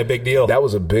definitely a big deal. That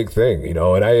was a big thing, you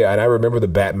know. And I remember the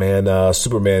Batman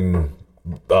Superman.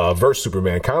 Versus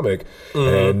Superman comic,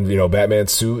 and you know,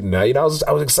 Batman's suit, and I was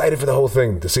excited for the whole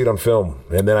thing, to see it on film,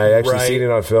 and then I actually seen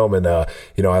it on film, and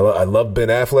you know, I love Ben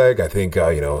Affleck. I think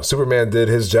you know, Superman did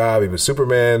his job. He was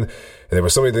Superman, and there were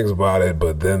so many things about it,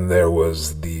 but then there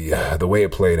was the way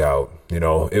it played out. You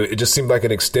know, it just seemed like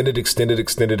an extended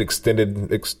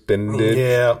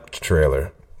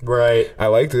trailer. Right. I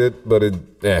liked it, but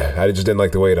I just didn't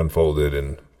like the way it unfolded,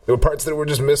 and there were parts that were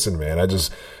just missing, man. I don't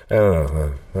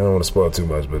know. I don't want to spoil too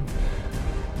much, but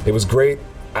it was great.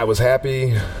 I was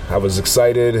happy. I was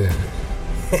excited.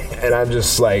 And I'm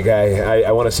just like,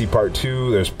 I want to see part 2.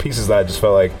 There's pieces that I just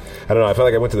felt like, I don't know, I felt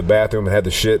like I went to the bathroom and had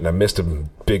the shit, and I missed a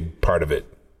big part of it.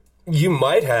 You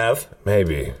might have.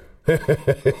 Maybe.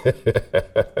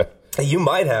 You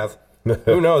might have.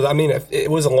 Who knows? I mean, it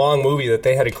was a long movie that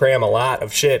they had to cram a lot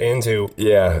of shit into.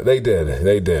 Yeah, they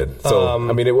did. So,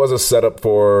 I mean, it was a setup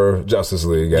for Justice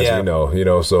League, as we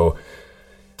know, so...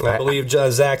 I believe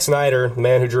Zack Snyder, the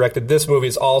man who directed this movie,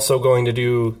 is also going to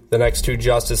do the next 2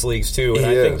 Justice Leagues, too. And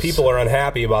I think people are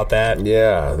unhappy about that.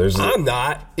 Yeah. I'm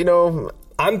not.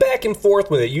 I'm back and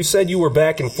forth with it. You said you were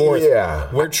back and forth.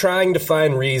 Yeah. We're trying to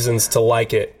find reasons to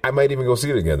like it. I might even go see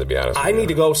it again, to be honest with you. I need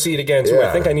to go see it again, too. Yeah.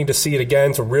 I think I need to see it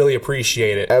again to really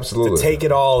appreciate it. Absolutely. To take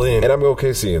it all in. And I'm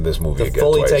okay seeing this movie again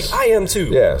fully twice. I am, too.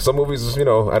 Yeah, some movies, I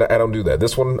don't do that.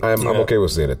 This one, I'm okay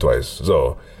with seeing it twice.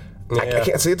 So... I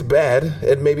can't say it's bad.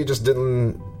 It maybe just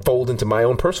didn't fold into my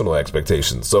own personal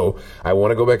expectations. So I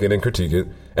want to go back in and critique it.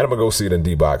 And I'm going to go see it in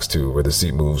D-Box, too, where the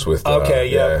seat moves with...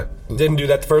 Didn't do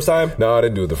that the first time? No, I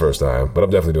didn't do it the first time, but I'm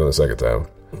definitely doing it the second time.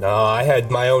 No, I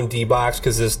had my own D-Box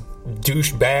because this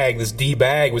douchebag, this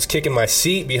D-bag, was kicking my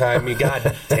seat behind me.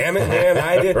 God damn it, man.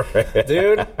 I did.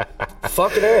 Dude,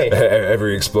 fucking A.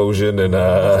 Every explosion and...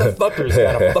 Fuckers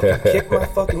gotta fucking kick my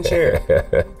fucking chair.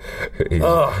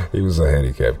 He was a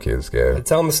handicapped kid, Scav. I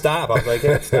tell him to stop. I was like,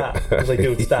 hey, stop. I was like,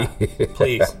 dude, stop.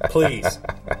 Please.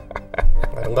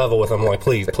 I level with him. I'm like,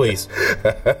 please. Come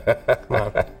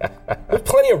on. There's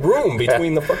plenty of room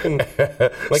between the fucking...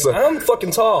 Like, I'm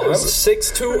fucking tall. I'm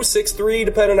 6'2", 6'3",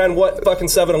 depending on what fucking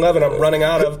 7-Eleven I'm running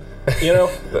out of,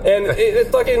 And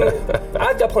it fucking...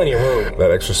 I've got plenty of room. That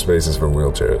extra space is for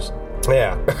wheelchairs.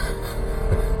 Yeah.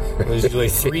 There's usually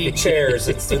 3 chairs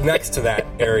next to that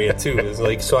area, too. It's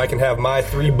like, so I can have my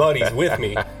 3 buddies with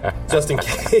me, just in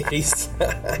case.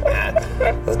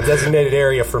 A designated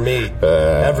area for me,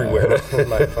 everywhere.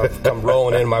 I'm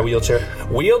rolling in my wheelchair.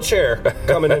 Wheelchair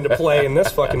coming into play in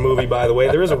this fucking movie, by the way.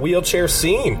 There is a wheelchair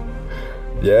scene.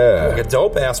 Yeah. Like a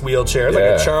dope-ass wheelchair. It's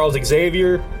like a Charles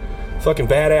Xavier, fucking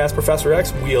badass Professor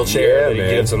X wheelchair that he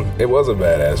gives him. It was a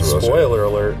badass wheelchair. Spoiler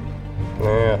alert.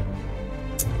 Yeah.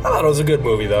 I thought it was a good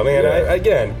movie, though, man. Yeah.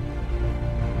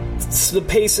 The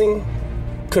pacing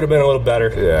could have been a little better.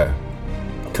 Yeah.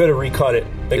 Could have recut it.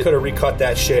 They could have recut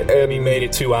that shit and maybe made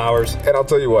it 2 hours. And I'll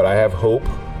tell you what, I have hope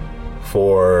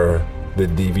for the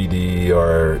DVD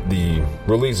or the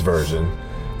release version,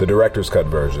 the director's cut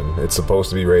version. It's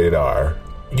supposed to be rated R.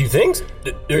 You think?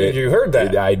 You heard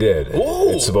that? I did.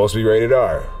 Ooh. It's supposed to be rated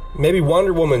R. Maybe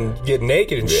Wonder Woman get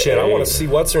naked and shit. I want to see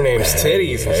what's her name's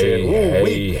titties and shit.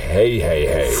 Ooh,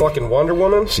 hey. Fucking Wonder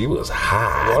Woman? She was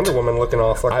hot. Wonder Woman looking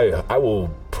all fucking... I will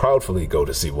proudly go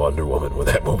to see Wonder Woman when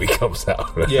that movie comes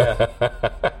out. Yeah.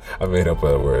 I made up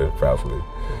that word, proudly.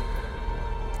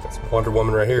 That's Wonder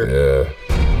Woman right here.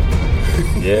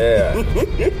 Yeah.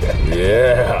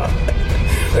 Yeah.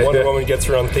 Wonder Woman gets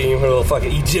her own theme, her little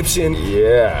fucking Egyptian.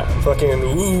 Yeah. Fucking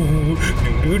ooh,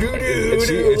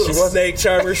 do-do-do-do, little snake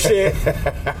charmer shit. I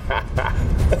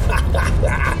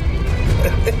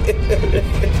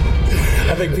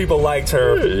think people liked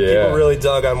her. Yeah. People really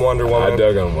dug on Wonder Woman. I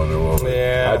dug on Wonder Woman.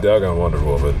 Yeah. I dug on Wonder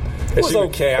Woman. It was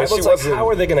okay. I was like, how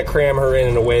are they going to cram her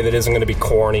in a way that isn't going to be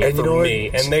corny for me?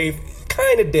 And they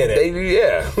kind of did it.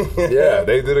 Yeah,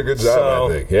 they did a good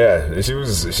job, I think. Yeah, she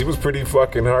was pretty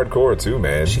fucking hardcore too,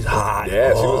 man. She's hot.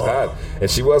 Yeah, she was hot. And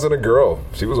she wasn't a girl.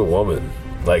 She was a woman.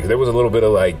 Like, there was a little bit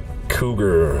of, like,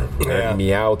 cougar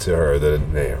meow to her.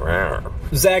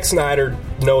 Zack Snyder,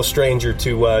 no stranger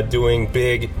to doing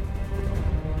big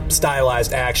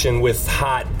stylized action with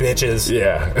hot bitches.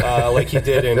 Yeah. Like he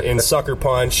did in Sucker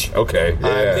Punch. Okay.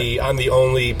 Yeah. I'm the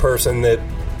only person that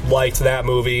liked that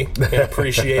movie and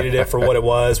appreciated it for what it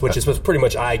was, which was pretty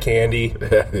much eye candy.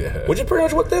 Which is pretty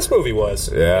much what this movie was.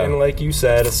 Yeah. And like you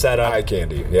said, a setup. Eye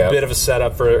candy. Yeah. A bit of a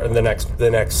setup for the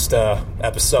next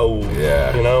episode.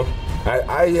 Yeah. You know?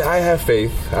 I have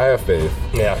faith.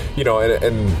 Yeah. You know,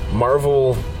 and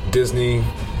Marvel, Disney,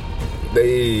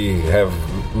 they have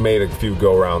made a few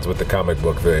go-rounds with the comic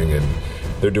book thing, and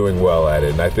they're doing well at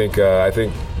it. And I think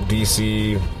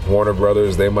DC, Warner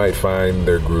Brothers, they might find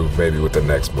their groove maybe with the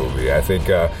next movie. I think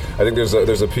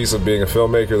there's a piece of being a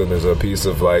filmmaker, then there's a piece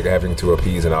of like having to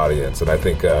appease an audience, and I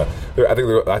think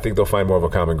they'll find more of a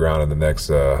common ground in the next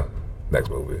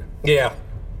movie. Yeah.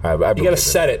 I you got to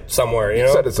set it somewhere, you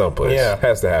know? Set it someplace. Yeah. It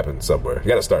has to happen somewhere. You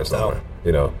got to start somewhere,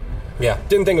 you know? Yeah.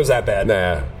 Didn't think it was that bad.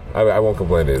 Nah. I won't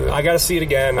complain either. I got to see it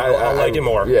again. I'll like it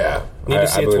more. Yeah. Need to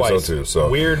see it twice. So too, so.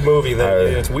 Weird movie.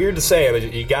 It's weird to say,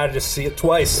 but you got to just see it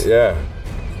twice. Yeah.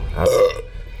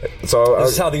 So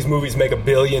this is how these movies make $1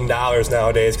 billion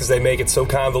nowadays, because they make it so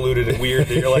convoluted and weird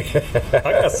that you're like, I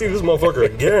gotta see this motherfucker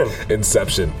again.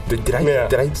 Inception. Did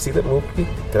I see that movie?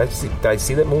 Did I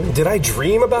see that movie? Did I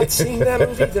dream about seeing that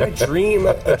movie? Did I dream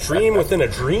a dream within a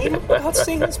dream about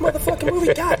seeing this motherfucking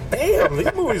movie? God damn,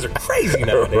 these movies are crazy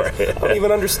nowadays. Right. I don't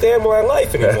even understand my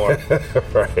life anymore.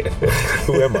 Right.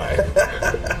 Who am I?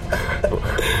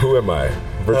 Who am I?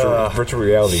 Virtual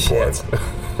reality porn.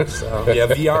 So, yeah,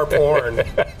 VR porn.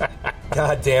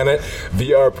 God damn it.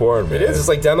 VR porn, man. It is. It's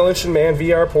like Demolition Man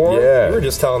VR porn. Yeah. You were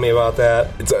just telling me about that.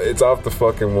 It's off the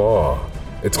fucking wall.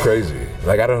 It's crazy.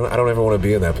 Like, I don't ever want to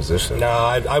be in that position. No,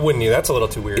 I wouldn't either. That's a little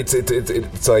too weird.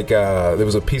 It's like there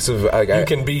was a piece of you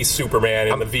can be Superman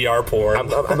in the VR porn. I'm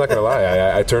not gonna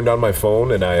lie. I turned on my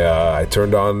phone and I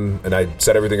turned on and I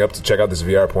set everything up to check out this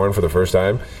VR porn for the first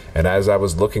time. And as I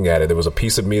was looking at it, there was a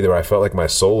piece of me there. I felt like my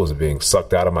soul was being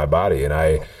sucked out of my body, and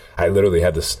I literally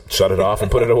had to shut it off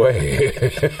and put it away.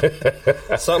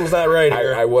 Something's not right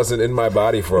here. I wasn't in my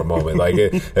body for a moment. Like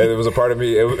it was a part of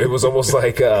me. It was almost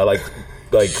like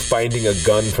finding a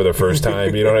gun for the first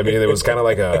time. You know what I mean? It was kind of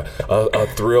like a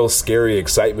thrill, scary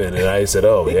excitement. And I said,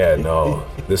 "Oh yeah, no,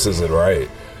 this isn't right."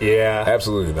 Yeah,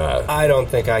 absolutely not. I don't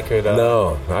think I could.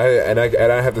 No, I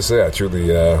have to say, I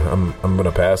truly, I'm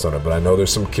gonna pass on it. But I know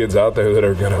there's some kids out there that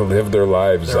are gonna live their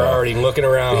lives. They're already looking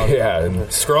around, yeah, and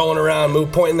scrolling around,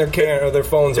 pointing their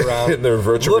phones around in their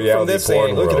virtual reality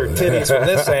porn world. Look at her titties from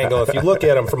this angle. If you look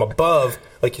at them from above,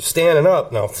 like you're standing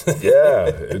up. No, yeah,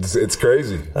 it's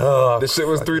crazy. Oh, this shit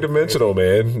was 3-dimensional,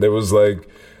 man. There was like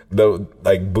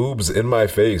boobs in my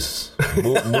face,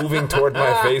 moving toward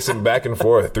my face and back and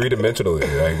forth, 3-dimensionally.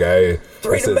 Like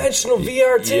 3-dimensional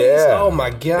VR titties. Yeah, oh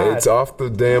my god, it's off the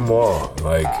damn wall.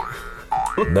 Like,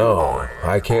 no,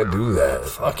 I can't do that.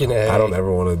 Fucking A. I don't ever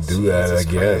want to do that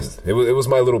again. It was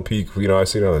my little peak. You know, I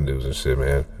see it on the news and shit,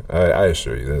 man. I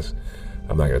assure you this.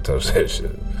 I'm not gonna touch that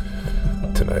shit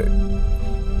tonight.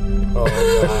 Oh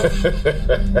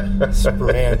god,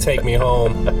 Superman, take me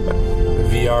home.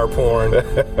 VR porn.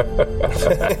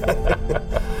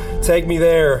 Take me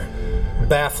there,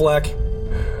 Batfleck.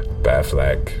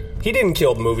 He didn't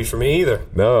kill the movie for me either.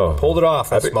 No. Pulled it off,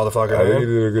 this motherfucker, I think he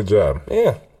did a good job.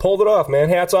 Yeah, pulled it off, man.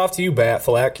 Hats off to you,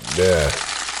 Batfleck. Yeah.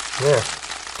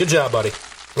 Good job, buddy.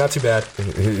 Not too bad.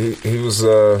 He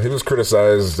was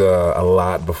criticized a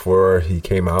lot before he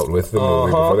came out with the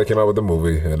movie. Before they came out with the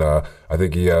movie, and I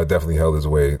think he definitely held his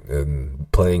weight in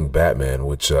playing Batman,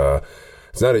 which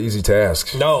it's not an easy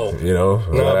task. No, you know,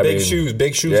 big shoes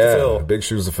to fill. Big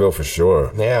shoes to fill for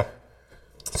sure. Yeah.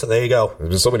 So there you go.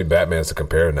 There's so many Batmans to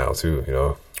compare now too. You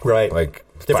know, right? Like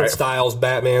different styles,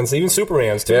 Batmans, even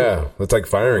Supermans too. Yeah, it's like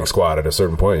firing squad at a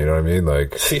certain point. You know what I mean?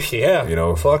 Like, yeah, you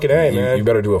know, fucking A, man. You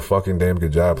better do a fucking damn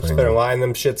good job. You better line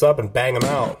them shits up and bang them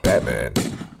out. Batman,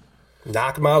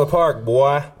 knock them out of the park,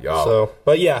 boy. Y'all. So,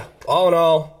 but yeah, all in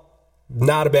all,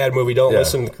 not a bad movie. Don't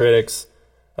listen to the critics.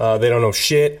 They don't know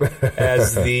shit,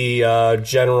 as the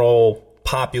general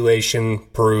population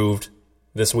proved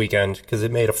this weekend, because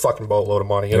it made a fucking boatload of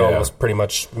money. It almost pretty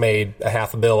much made a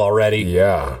 $500 million already.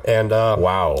 Yeah. And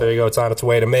wow. There you go. It's on its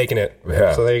way to making it.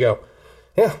 Yeah. So there you go.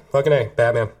 Yeah, fucking A,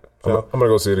 Batman. So, I'm going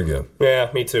to go see it again.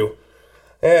 Yeah, me too.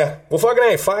 Yeah. Well, fucking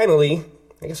A, finally,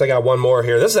 I guess I got one more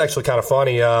here. This is actually kind of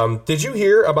funny. Did you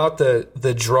hear about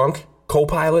the drunk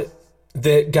co-pilot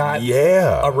that got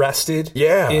arrested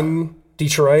in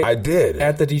Detroit? I did.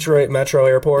 At the Detroit Metro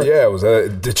Airport? Yeah, it was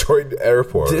at Detroit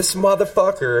Airport. This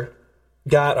motherfucker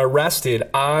got arrested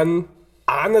on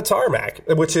the tarmac,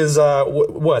 which is,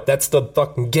 what? That's the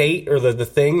fucking gate or the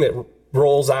thing that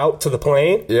rolls out to the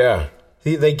plane? Yeah.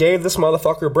 They gave this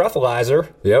motherfucker a breathalyzer.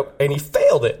 Yep. And he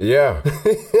failed it. Yeah.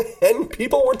 And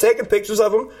people were taking pictures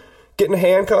of him, getting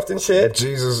handcuffed and shit.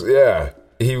 Jesus, yeah.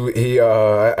 He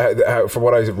from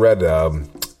what I read,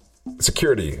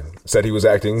 security said he was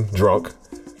acting drunk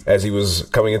as he was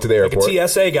coming into the airport. Like a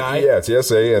TSA guy. Yeah,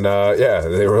 TSA. And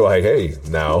they were like, hey,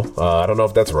 now, I don't know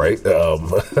if that's right. We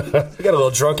got a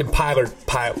little drunken pilot.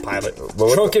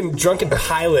 Drunken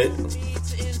pilot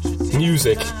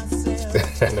music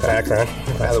in the background,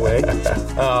 by the way.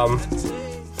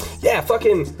 Yeah,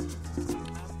 fucking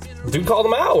dude called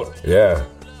him out. Yeah.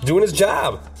 Doing his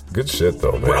job. Good shit,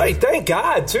 though, man. Right, thank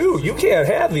God, too. You can't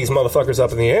have these motherfuckers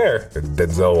up in the air.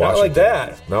 Denzel Washington. Not like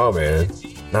that. No, man.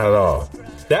 Not at all.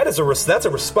 That's a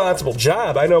responsible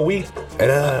job. I know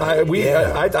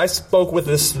I spoke with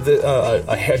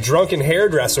a drunken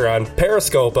hairdresser on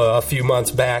Periscope a few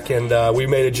months back, and we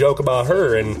made a joke about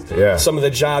her and some of the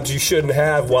jobs you shouldn't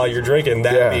have while you're drinking,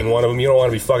 that being one of them. You don't want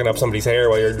to be fucking up somebody's hair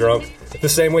while you're drunk. The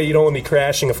same way you don't want to be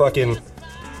crashing a fucking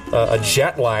a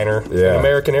jetliner, an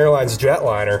American Airlines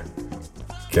jetliner.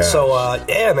 Gosh. So,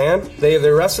 yeah, man, they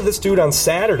arrested this dude on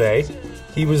Saturday.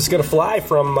 He was going to fly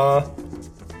from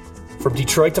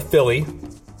Detroit to Philly,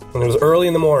 and it was early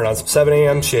in the morning on some 7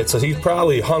 a.m. shit, so he's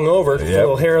probably hungover, a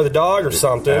little hair of the dog or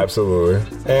something. Absolutely.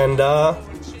 And,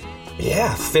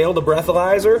 yeah, failed a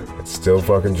breathalyzer. Still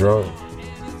fucking drunk.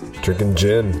 Drinking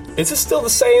gin. Is it still the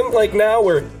same, like, now,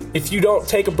 where if you don't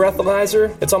take a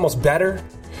breathalyzer, it's almost better?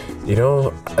 You know,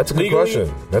 that's a good Legally?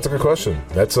 question. That's a good question.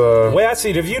 That's The way I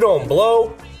see it, if you don't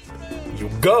blow, you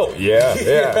go. Yeah,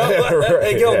 yeah. Right.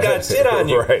 They don't got shit on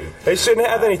you. Right. They shouldn't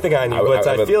have anything on you, but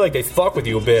I feel like they fuck with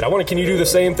you a bit. Can you do the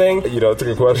same thing? You know, it's a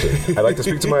good question. I like to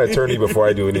speak to my attorney before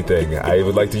I do anything. I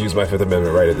would like to use my Fifth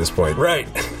Amendment right at this point. Right.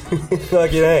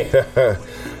 Like it ain't.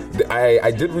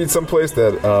 I did read someplace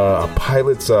that a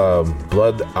pilot's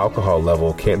blood alcohol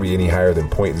level can't be any higher than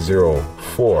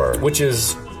 0.04. Which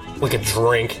is like a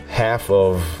drink. Half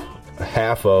of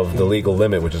the legal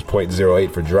limit, which is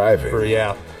 0.08 for driving.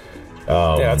 Yeah,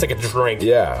 it's like a drink.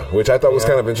 Yeah, which I thought was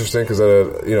kind of interesting because,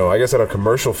 I guess at a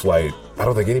commercial flight, I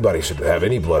don't think anybody should have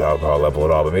any blood alcohol level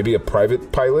at all, but maybe a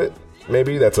private pilot,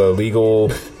 maybe that's a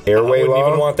legal airway I wouldn't law.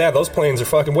 even want that. Those planes are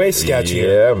fucking way sketchy.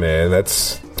 Yeah, man,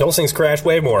 those things crash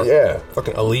way more. Yeah.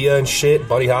 Fucking Aaliyah and shit,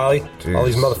 Buddy Holly. Jeez. All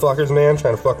these motherfuckers, man,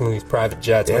 trying to fucking these private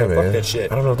jets. Yeah, man. Fuck that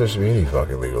shit. I don't know if there should be any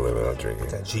fucking legal limit on drinking.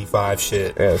 That G5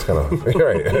 shit. Yeah, it's kind of...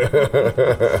 You're right.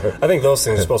 I think those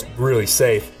things are supposed to be really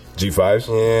safe. G5s?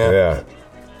 Yeah. Yeah.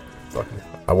 Fucking.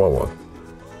 I want one.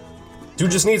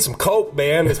 Dude just needs some coke,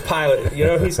 man. This pilot, he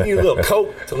needs a little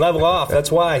coke to level off.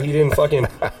 That's why he didn't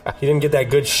get that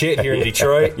good shit here in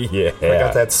Detroit. Yeah. I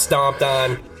got that stomped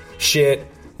on shit,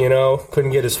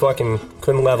 couldn't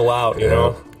level out,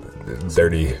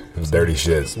 Dirty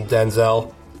shit.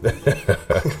 Denzel. Did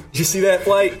you see that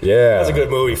Flight? Yeah. That's a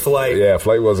good movie, Flight. Yeah,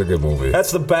 Flight was a good movie.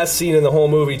 That's the best scene in the whole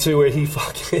movie, too, where he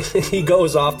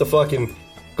goes off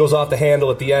the handle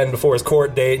at the end before his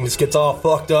court date and just gets all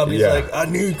fucked up. He's like, I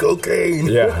need cocaine.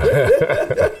 Yeah.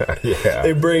 Yeah.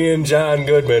 They bring in John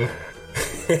Goodman.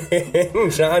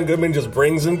 John Goodman just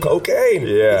brings him cocaine.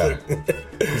 Yeah.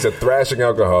 He's a thrashing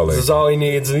alcoholic. This is all he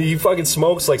needs. And he fucking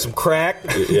smokes like some crack.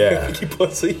 Yeah. He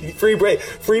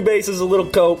freebases a little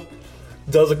coke,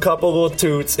 does a couple little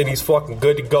toots, and he's fucking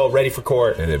good to go, ready for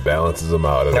court. And it balances him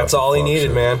out. That's all he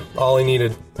needed, man. All he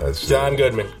needed. That's John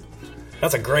Goodman.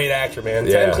 That's a great actor, man.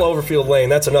 Yeah. 10 Cloverfield Lane.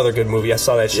 That's another good movie. I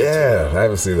saw that shit. Yeah, I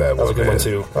haven't seen that one. That was a good one,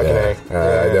 too. Fucking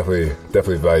I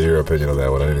definitely value your opinion on that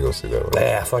one. I need to go see that one.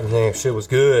 Yeah, fucking A. Shit was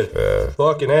good. Yeah.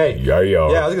 Fucking A. Yeah. Yeah, I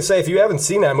was going to say, if you haven't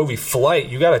seen that movie, Flight,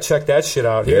 you got to check that shit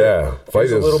out here. Yeah. Flight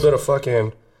is a little bit of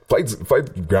fucking...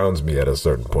 Flight grounds me at a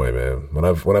certain point, man. When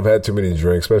I've had too many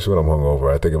drinks, especially when I'm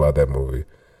hungover, I think about that movie.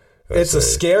 It's a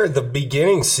scary... The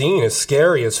beginning scene is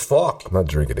scary as fuck. I'm not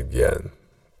drinking again.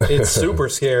 It's super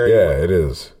scary. Yeah, it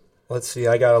is. Let's see,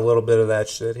 I got a little bit of that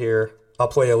shit here. I'll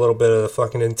play a little bit of the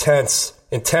fucking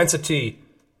intensity.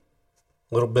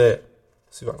 A little bit.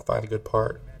 See if I can find a good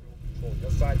part.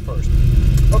 This side first.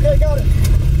 Okay, got it.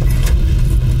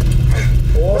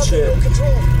 Oh, shit. No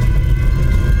control.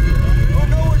 Oh,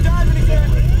 no, we're diving again.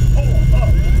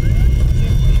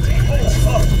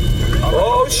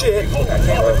 Oh, shit. I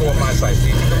can't let go of my side. See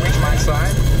if you can reach my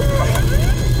side.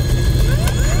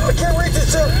 I can't reach it,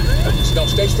 sir. No,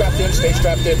 stay strapped in. Stay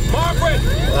strapped in. Margaret!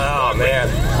 Oh, man.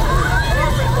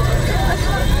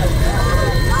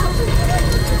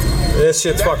 This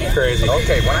shit's fucking crazy.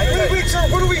 Okay, when I tell you... sir,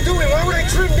 what are we doing? Why would I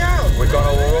trim down? We're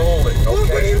gonna roll it,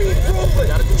 okay? What do you mean, roll it?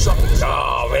 Gotta do something.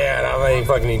 Oh, man, I don't even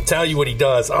fucking tell you what he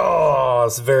does. Oh,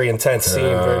 it's a very intense scene,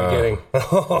 very beginning.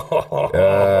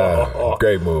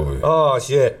 Great movie. Oh,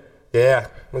 shit. Yeah.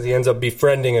 He ends up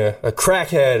befriending a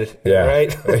crackhead,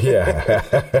 right? Yeah.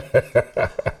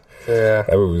 Yeah.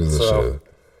 That movie was the shit.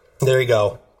 There you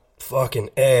go. Fucking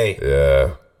A.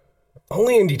 Yeah.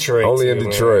 Only in Detroit. Only in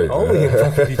Detroit. Man. Only in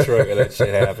fucking Detroit where that shit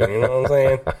happened. You know what I'm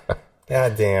saying?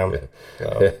 God damn.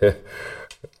 So.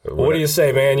 What do you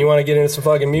say, man? You want to get into some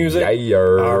fucking music? Yeah.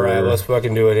 All right, let's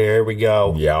fucking do it here. Here we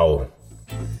go. Yo.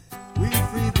 We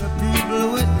free the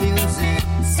people with music.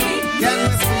 Can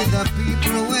we free the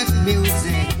people with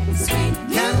music?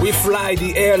 We fly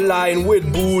the airline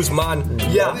with booze, man.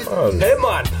 Yeah. Hey,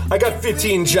 man, I got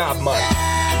 15 job,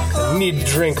 man. Need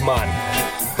drink, man.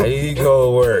 I need to go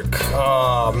to work.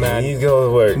 Oh, man. I need to go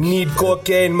to work. Need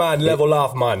cocaine, man. Level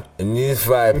off, man. I need to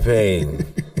fly a plane.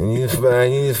 I need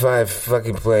to fly a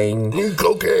fucking plane. Need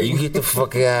cocaine. You get the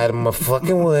fuck out of my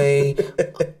fucking way.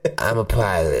 I'm a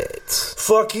pilot.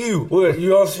 Fuck you. What,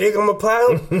 you all think I'm a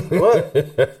pilot?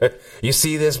 What? You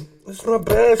see this? It's not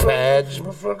bad. Badge. It's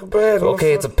not fucking bad.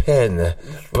 Okay, it's a pen,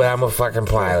 but I'm a fucking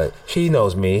pilot. She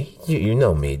knows me. You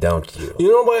know me, don't you?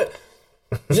 You know what?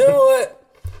 You know what?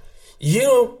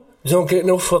 You don't get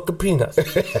no fucking peanuts.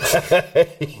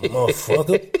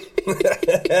 Motherfucker.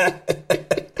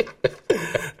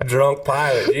 Drunk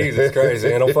pilot. Jesus Christ,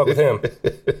 man. Don't fuck with him.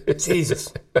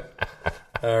 Jesus.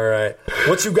 All right.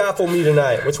 What you got for me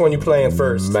tonight? Which one you playing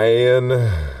first? Man,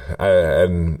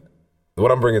 and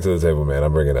what I'm bringing to the table, man,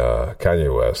 I'm bringing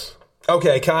Kanye West.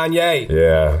 Okay, Kanye.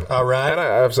 Yeah. All right. And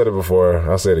I've said it before.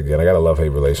 I'll say it again. I got a love-hate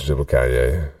relationship with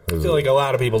Kanye. I feel like a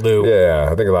lot of people do. Yeah,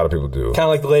 I think a lot of people do. Kind of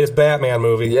like the latest Batman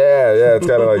movie. Yeah, it's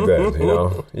kind of like that, you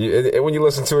know. And when you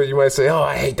listen to it, you might say, oh,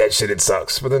 I hate that shit, it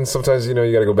sucks. But then sometimes, you know,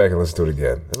 you got to go back and listen to it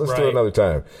again. And listen to it another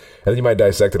time. And then you might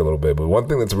dissect it a little bit. But one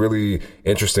thing that's really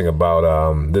interesting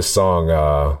about this song,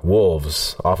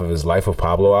 Wolves, off of his Life of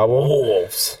Pablo album.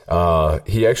 Wolves.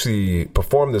 He actually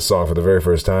performed this song for the very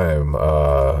first time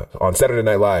on Saturday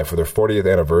Night Live for their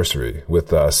 40th anniversary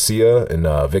with Sia and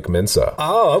Vic Mensa.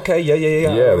 Oh, okay.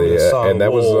 Yeah. And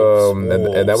that was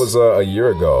and that was a year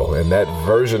ago. And that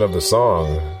version of the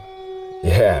song,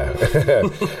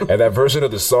 and that version of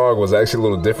the song was actually a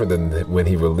little different than when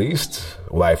he released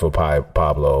Life of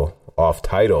Pablo off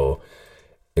Tidal.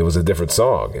 It was a different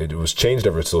song. It was changed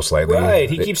ever so slightly. Right,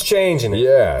 he keeps changing it.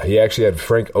 Yeah, he actually had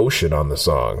Frank Ocean on the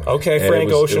song. Okay, and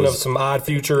Frank Ocean of some Odd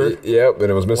Future. Yep,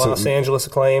 and it was missing Los Angeles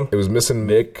acclaim. It was missing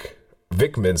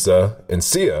Vic Mensa and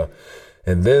Sia.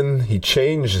 And then he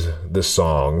changed the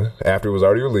song after it was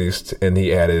already released, and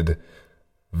he added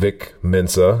Vic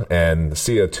Mensa and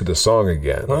Sia to the song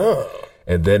again. Oh.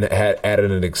 And then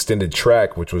added an extended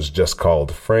track, which was just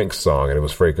called Frank's Song, and it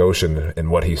was Frank Ocean and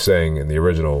what he sang in the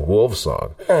original Wolves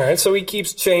song. All right, so he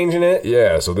keeps changing it.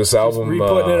 Yeah, so this album,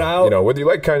 re-putting it out. You know, whether you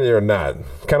like Kanye or not,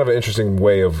 kind of an interesting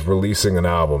way of releasing an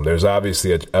album. There's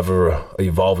obviously an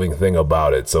ever-evolving thing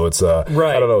about it. So it's, I don't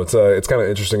know, it's kind of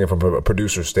interesting from a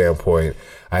producer standpoint.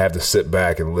 I have to sit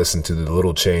back and listen to the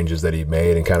little changes that he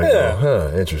made and kind of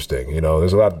go, interesting. You know,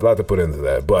 there's a lot to put into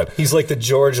that. But he's like the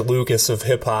George Lucas of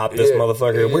hip hop. This motherfucker.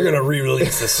 We're gonna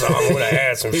re-release this song. I'm gonna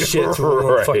add some shit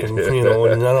to it. Fucking, you know,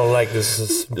 and I don't like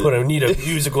this. I need a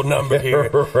musical number here.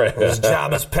 This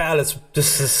Jabba's palace.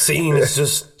 This scene is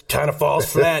just kind of falls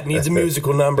flat. Needs a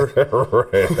musical number.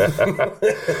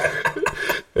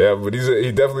 Yeah, but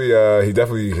he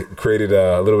definitely created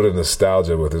a little bit of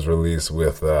nostalgia with his release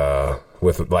with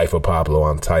Life of Pablo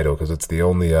on Tidal, because it's the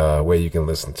only way you can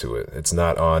listen to it. It's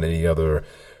not on any other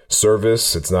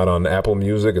service. It's not on Apple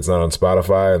Music. It's not on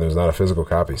Spotify, and there's not a physical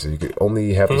copy. So you could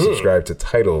only have to subscribe to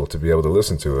Tidal to be able to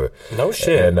listen to it. No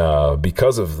shit. And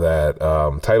because of that,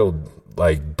 Tidal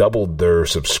doubled their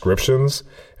subscriptions,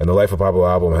 and the Life of Pablo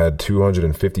album had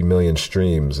 250 million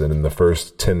streams in the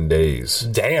first 10 days.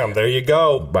 Damn, there you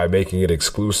go. By making it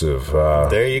exclusive.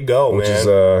 There you go, which man.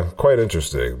 Is quite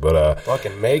interesting. But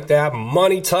fucking make that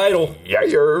money, Tidal. Yeah,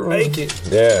 you're make it.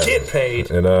 Yeah, get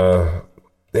paid. And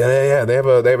yeah, they have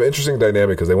an interesting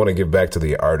dynamic because they want to give back to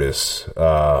the artists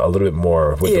a little bit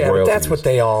more with the royalties. That's what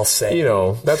they all say. You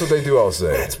know, that's what they do all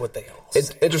say. That's what they all say.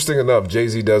 It's interesting enough.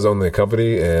 Jay-Z does own the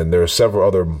company, and there are several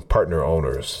other partner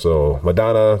owners. So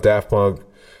Madonna, Daft Punk.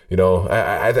 You know,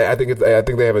 I think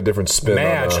they have a different spin.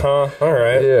 Madge, huh? All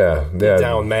right. Yeah.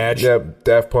 Down Madge. Yeah,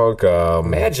 Daft Punk.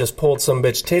 Madge just pulled some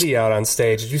bitch titty out on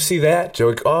stage. Did you see that?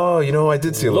 Joey. Oh, you know, I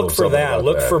did see a little. Look for that.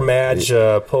 Look for Madge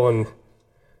pulling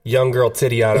young girl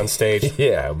titty out on stage.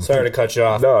 Yeah. Sorry to cut you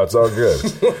off. No, it's all good.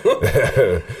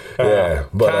 Yeah.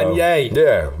 But,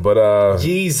 Kanye. But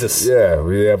Jesus. Yeah,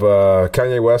 we have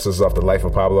Kanye West. This is off the Life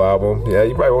of Pablo album. Yeah,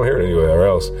 you probably won't hear it anywhere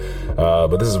else.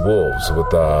 But this is Wolves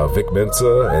with Vic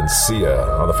Mensa and Sia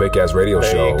on the Fake Ass Radio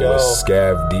Show with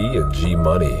Scav D and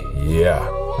G-Money. Yeah.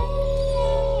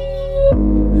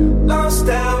 Lost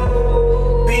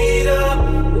out, beat up,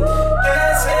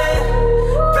 dancing,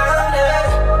 found it.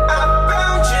 I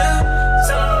found you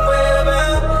somewhere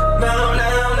down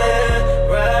there,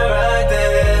 right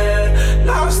there.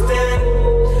 Lost in,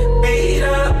 beat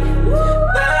up,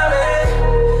 found it,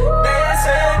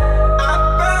 dancing. I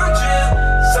found you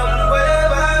somewhere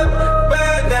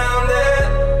right down there,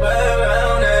 right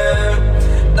around there.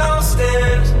 Lost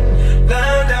in,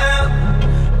 found out,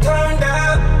 turned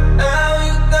out. Now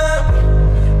you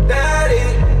know that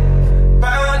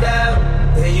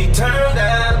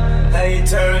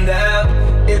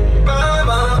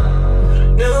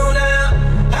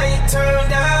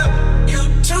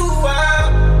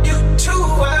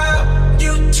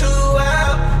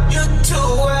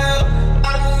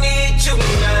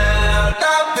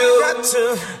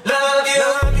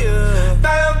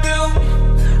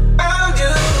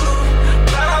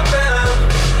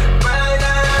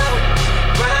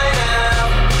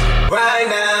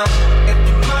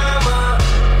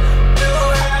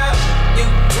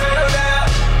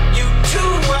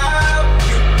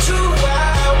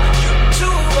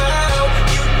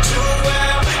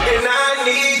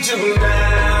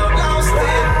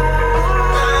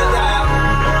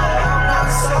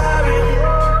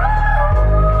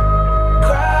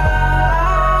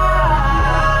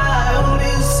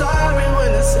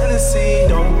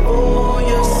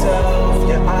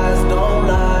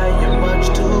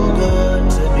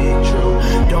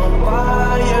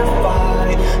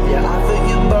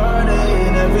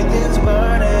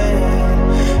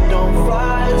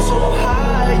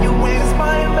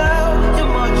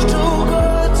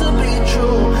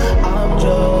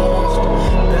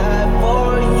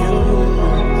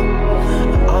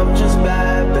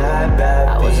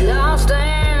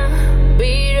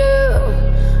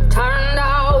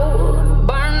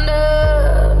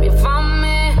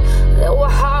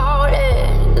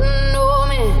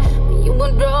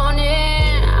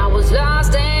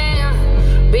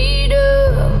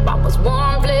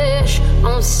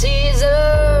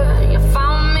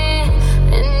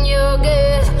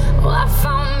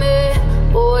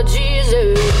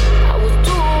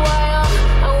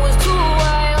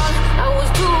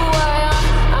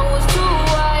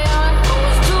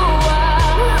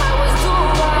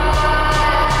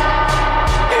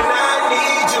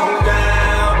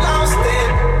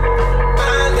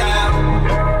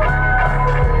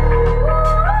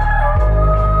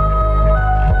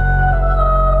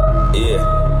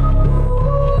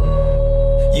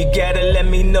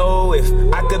me know if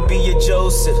I could be your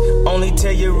Joseph. Only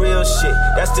tell you real shit.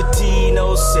 That's the T,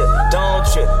 no sip. Don't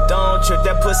trip,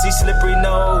 that pussy slippery,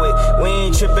 know it. We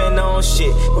ain't tripping on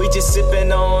shit, we just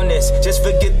sipping on this. Just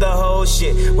forget the whole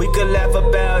shit. We could laugh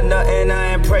about nothing.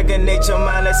 I impregnate your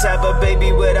mind, let's have a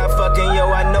baby without fucking. Yo,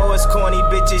 I know it's corny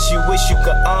bitches you wish you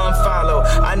could unfollow.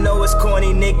 I know it's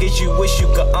corny niggas you wish you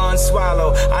could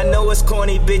unswallow. I know it's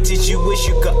corny bitches you wish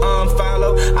you could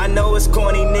unfollow. I know it's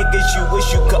corny niggas you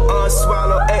wish you could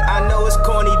unswallow. Hey, I know it's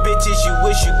corny bitches you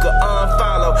wish you could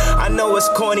unfollow. I know it's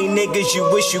corny niggas you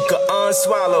wish you could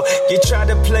unswallow. You tried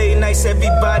to play nice,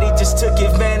 everybody just took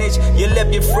advantage. You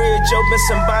left your fridge open,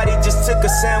 somebody just took a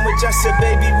sandwich. I said,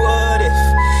 baby, what if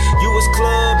you was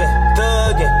clubbing,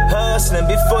 thugging, hustling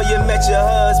before you met your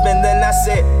husband? Then I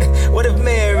said, what if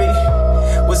Mary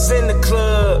was in the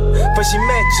club, but she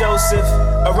met Joseph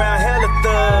around hella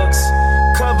thugs,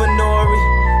 cover Nori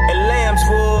and lamb's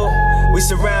wool. We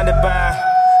surrounded by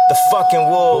the fucking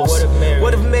wolves.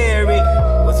 What if Mary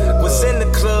was in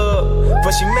the club,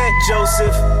 but she met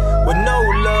Joseph with no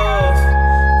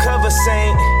love, cover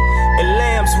Saint and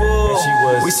lamb's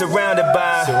wool. We surrounded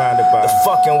by the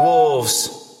fucking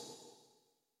wolves.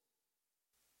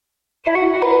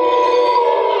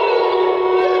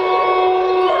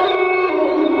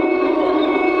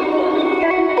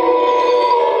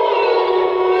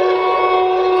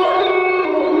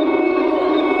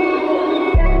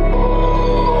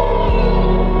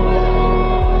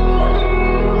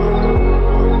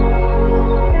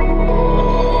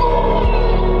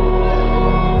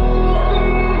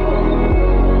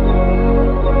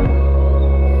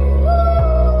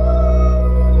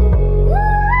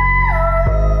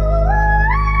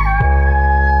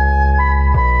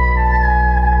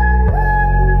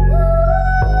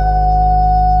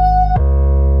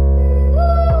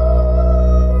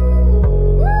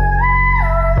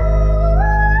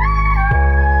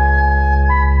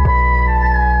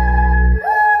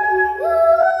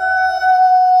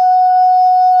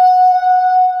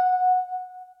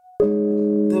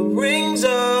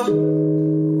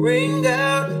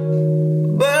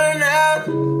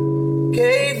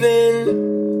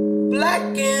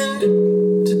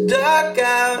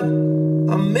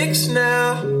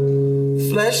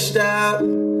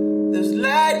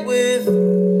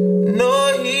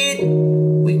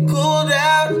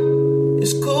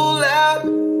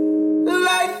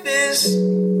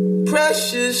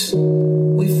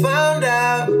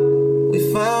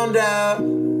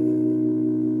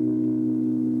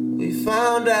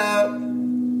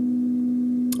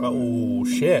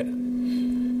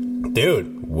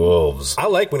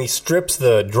 When he strips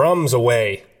the drums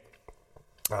away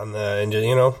on the, and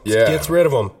you know, gets rid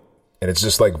of them, and it's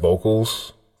just like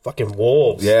vocals. Fucking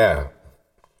wolves. Yeah.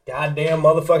 Goddamn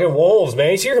motherfucking wolves,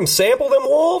 man. You hear him sample them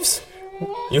wolves?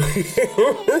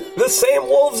 The same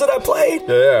wolves that I played.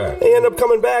 Yeah. They end up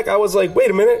coming back. I was like, wait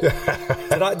a minute.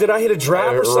 Did I hit a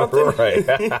drop or something? Right.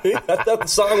 I thought the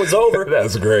song was over.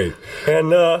 That's great.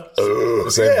 And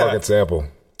same fucking sample.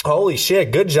 Holy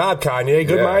shit, good job, Kanye.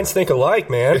 Good minds think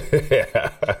alike, man. Yeah.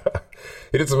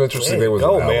 He did some interesting things with the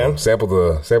album. Man.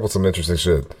 Sampled some interesting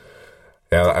shit.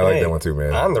 Yeah, I like that one too,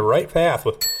 man. On the right path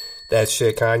with that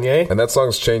shit, Kanye. And that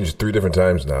song's changed 3 different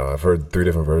times now. I've heard 3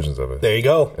 different versions of it. There you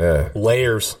go. Yeah.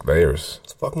 Layers.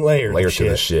 It's fucking layers. Layers to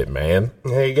the shit, man.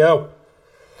 There you go.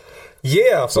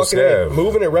 Yeah, so fucking Scav,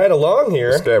 moving it right along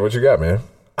here. Scav, what you got, man?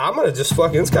 I'm gonna just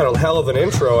fucking, it's got a hell of an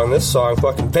intro on this song.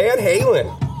 Fucking Van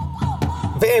Halen.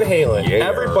 Yeah.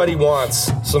 Everybody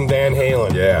wants some Van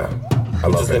Halen. Yeah. I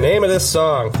love it. The name of this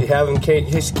song, if you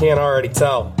can't already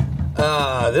tell.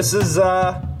 This is,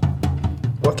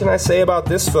 what can I say about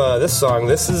this song?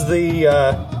 This is the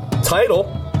title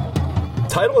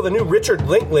of the new Richard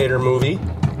Linklater movie.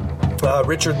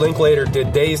 Richard Linklater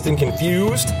did Dazed and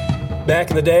Confused back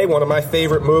in the day, one of my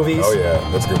favorite movies. Oh yeah,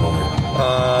 that's a good movie.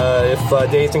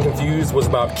 If Dazed and Confused was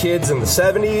about kids in the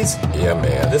 70s, yeah,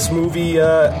 man, this movie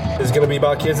is going to be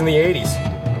about kids in the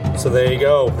 80s. So there you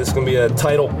go. This is going to be a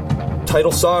title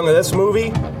song of this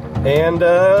movie. And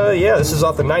this is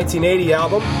off the 1980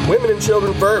 album, Women and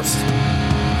Children First.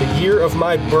 The year of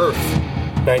my birth,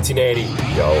 1980.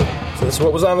 Yo. So this is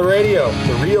what was on the radio,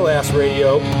 the real-ass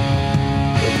radio.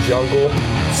 The jungle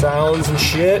sounds and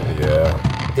shit. Yeah.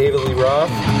 David Lee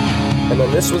Roth. And then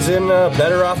this was in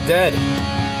Better Off Dead.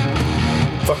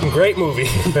 Fucking great movie.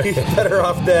 Better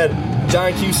Off Dead.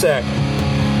 John Cusack.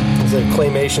 There's a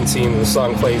claymation scene the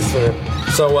song plays there.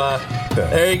 So,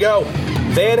 there you go.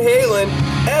 Van Halen.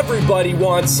 Everybody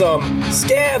wants some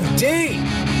Scav D.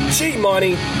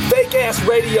 G-Money. Fake-ass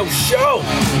radio show.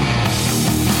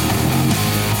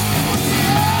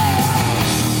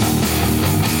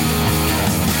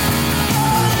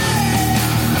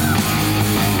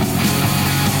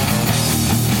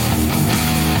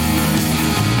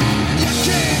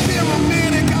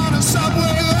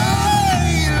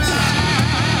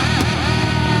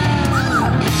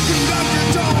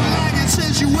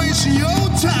 it's your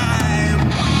time.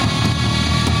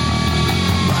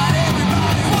 But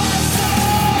everybody wants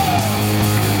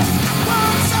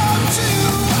some too.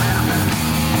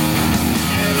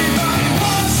 Everybody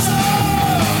wants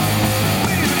some.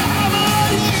 Baby, how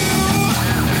about you?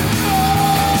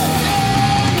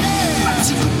 I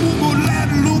see the Google lad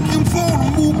looking for a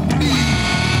move me.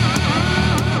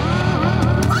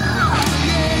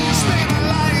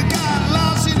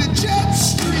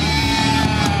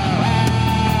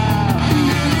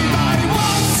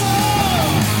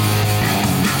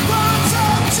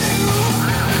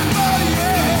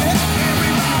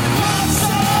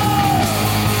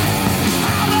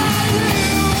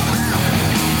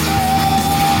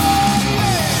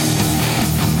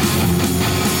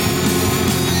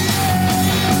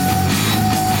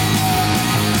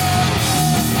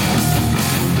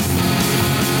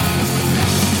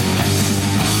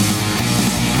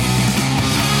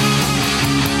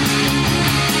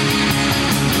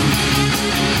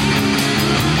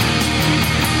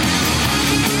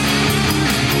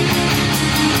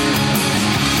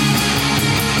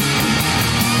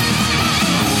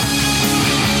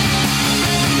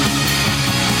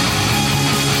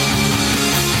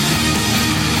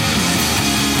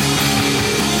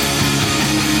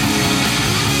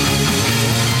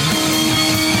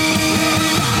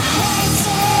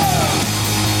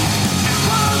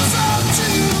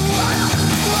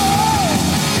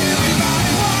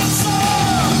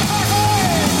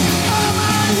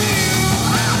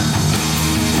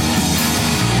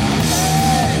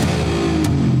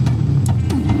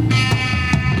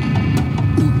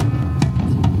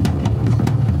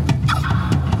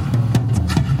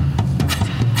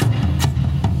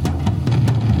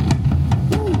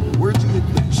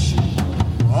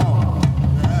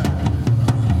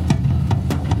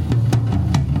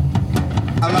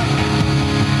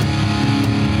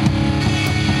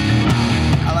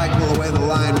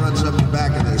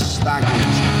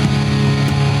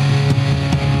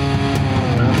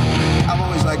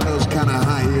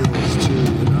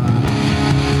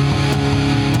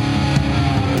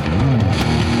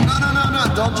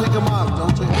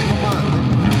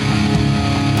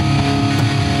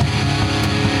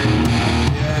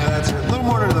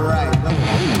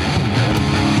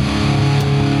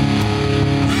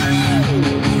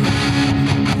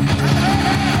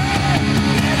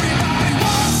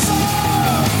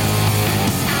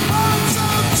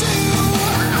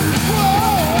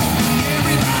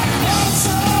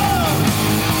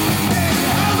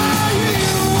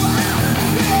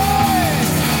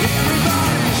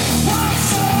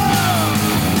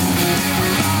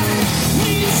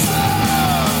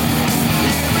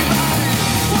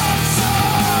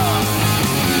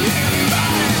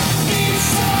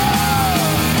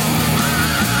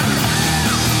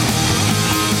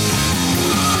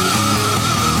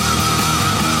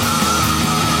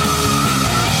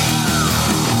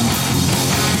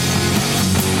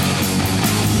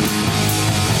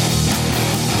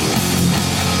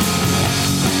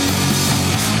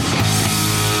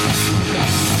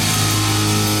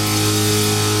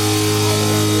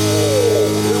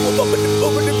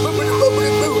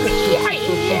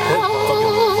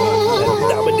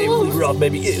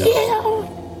 Baby, yeah.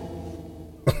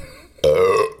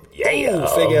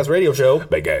 Fake ass radio show.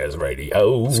 Big ass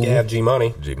radio. Scav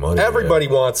G-Money. G-Money. Everybody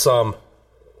wants some.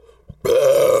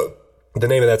 The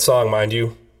name of that song, mind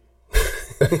you.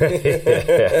 Everybody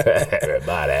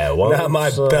wants Not my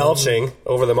some. belching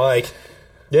over the mic.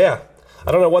 Yeah.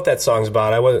 I don't know what that song's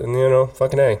about. I wasn't,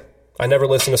 fucking A. I never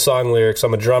listen to song lyrics.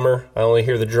 I'm a drummer. I only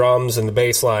hear the drums and the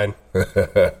bass line.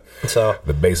 So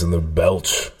the bass and the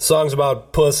belch. Song's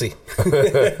about pussy. It's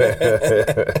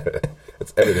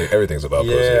everything. Everything's about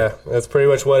pussy. Yeah, that's pretty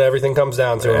much what everything comes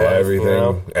down to in life.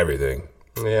 Everything. Everything.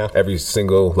 Yeah. Every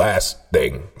single last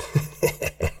thing.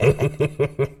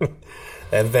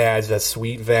 That vag, that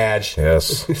sweet vag.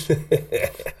 Yes. That's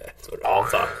what it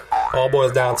all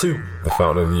boils down to. The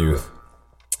fountain of youth.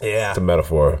 Yeah. It's a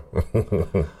metaphor.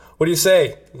 What do you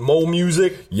say? More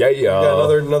music? Yeah.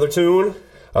 Got another tune?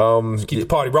 Let's keep the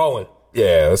party rolling.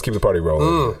 Yeah, let's keep the party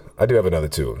rolling. I do have another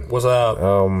tune. What's up?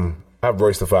 I have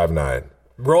Royce the 5'9".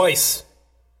 Royce.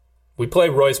 We played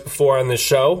Royce before on this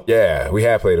show. Yeah, we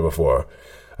have played it before.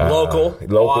 Local,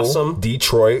 awesome,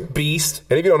 Detroit beast.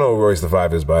 And if you don't know who Royce the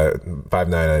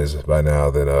 5'9" is by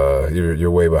now, then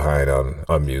you're way behind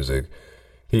on music.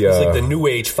 He's like the new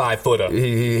age 5-footer.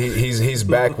 He's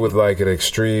back with like an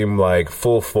extreme, like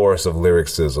full force of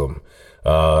lyricism.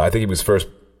 I think he was first.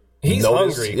 He's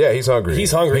noticed. hungry. Yeah, he's hungry.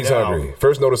 He's hungry.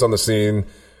 First noticed on the scene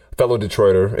fellow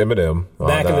Detroiter, Eminem.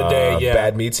 Back in the day, yeah.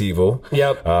 Bad Meets Evil.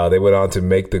 Yep. They went on to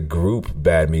make the group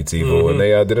Bad Meets Evil, and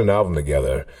they did an album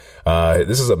together.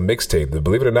 This is a mixtape that,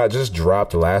 believe it or not, just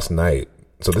dropped last night.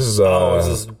 So this is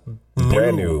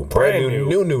brand new.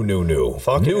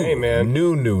 Fucking A, man.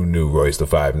 New Royce the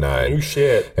 5'9". New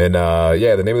shit. And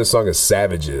the name of the song is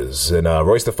Savages. And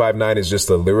Royce the 5'9" is just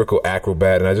a lyrical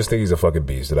acrobat, and I just think he's a fucking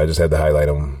beast. And I just had to highlight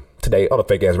him today on the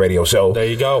Fake Ass Radio Show. There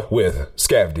you go. With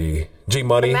Scav D,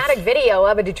 G-Money. Dramatic video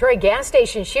of a Detroit gas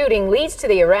station shooting leads to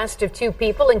the arrest of 2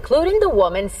 people, including the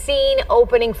woman seen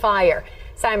opening fire.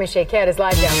 Simon Shaquette is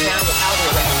live downtown without the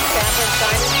arrest.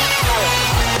 Simon,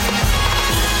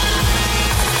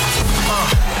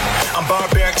 I'm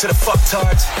barbaric to the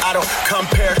fucktards. I don't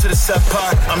compare to the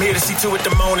subpar. I'm here to see to it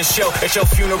the morning show. At your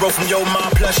funeral from your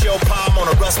mom plus your palm on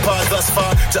a rust pod thus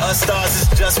far. To us stars, it's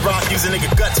just rock. Using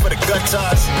nigga guts for the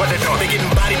guttars. What they doing? They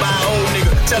getting bodied by an old nigga.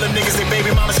 Tell them niggas they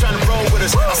baby mama's trying to roll with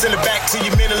us. I'll send it back to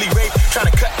you mentally raped. Trying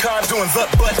to cut carbs, doing the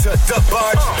butt to the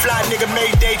barge. Fly nigga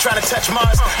Mayday, trying to touch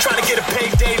Mars. Trying to get a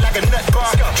payday like a nut bar.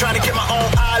 Trying to get my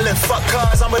own island. Fuck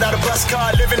cars, I'm without a bus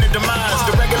card, living in demise.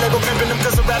 The regular go pimping them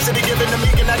cause the raps that they giving them.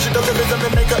 You can actually deliver them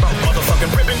and make a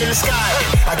motherfucking ribbon in the sky.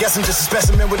 I guess I'm just a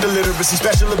specimen with the literacy,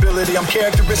 special ability. I'm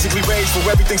characteristically rageful,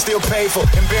 everything still paid for.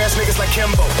 Embarrass niggas like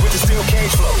Kimbo with the steel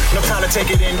cage flow. No time to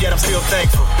take it in, yet I'm still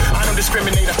thankful. I don't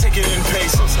discriminate, I take it in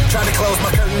pesos. Tried to close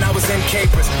my curtain, I was in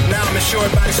capers. Now I'm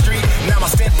insured by the street, now my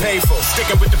stint paid for.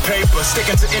 Sticking with the paper,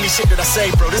 sticking to any shit that I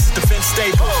say, bro. This is defense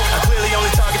staple. I clearly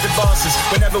only target the bosses.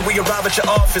 Whenever we arrive at your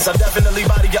office, I definitely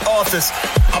body your office.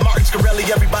 I'm Martin Scarelli,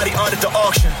 everybody on at the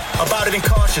auction. About it and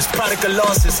cautious, product of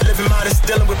losses. Living modest,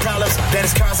 dealing with problems. That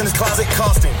is cars in his closet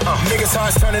costing. Niggas'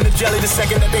 hearts turning to jelly the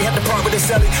second that they have to part with their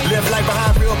celly. Live life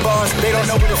behind real bars. They don't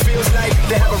know what it feels like.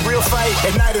 They have a real fight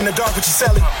at night in the dark with your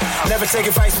celly. Never take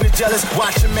advice from the jealous.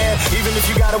 Watch your man, even if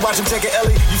you gotta watch him take an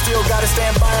Ellie. You still gotta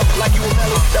stand by him like you a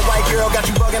Melly. That white girl got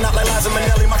you bugging out like Liza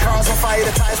Minnelli. My car's on fire,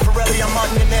 the tires Pirelli. I'm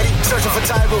Martin and Eddie, searching for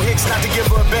Tybo Hicks, not to give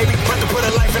her a baby, but to put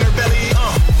a life in her belly.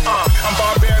 I'm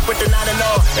barbaric with the 9 and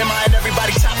all. Am I in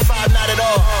everybody top 5? Not at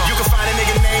all. You can find a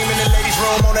nigga name in the ladies'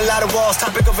 room on a lot of walls.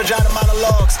 Topic of vagina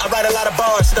monologues. I write a lot of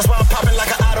bars. That's why I'm popping like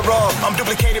an Adderall. I'm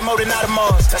duplicated more than out of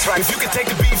Mars. That's right. If you can take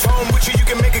the beef home with you, you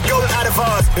can make a gold out of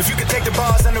ours. If you can take the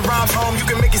bars and the rhymes home, you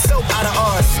can make it soap out of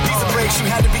ours. These are breaks, you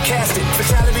had to be casted.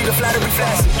 Fatality, the flattery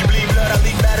flaccid. You bleed blood, I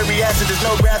leak battery acid. There's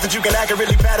no graph that you can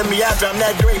accurately pattern me after. I'm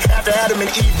that great. After Adam and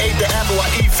Eve ate the apple,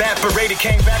 I evaporated.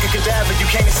 Came back a cadaver. You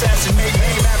can't assassinate me.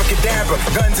 Abracadabra.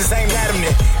 Guns is aimed at him.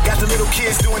 Got the little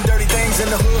kids doing dirty things in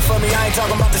the hood for me. I ain't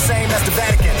talking about the same as the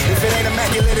Vatican. If it ain't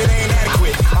immaculate, it ain't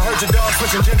adequate. I heard your dog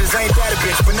switching genders, ain't that a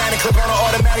bitch? Banana clip on an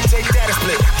automatic, take that and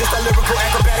split. Just a lyrical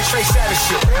acrobatic, straight savage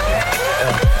shit.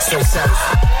 Straight savage.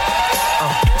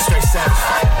 Straight savage.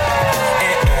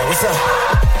 What's up?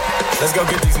 Let's go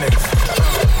get these niggas.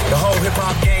 The whole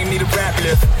hip-hop game need a rap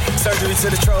lift. Surgery to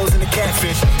the trolls and the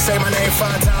catfish. Say my name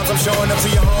 5 times, I'm showing up to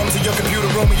your home, to your computer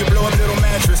room, and you blow up little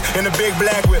mattress in a big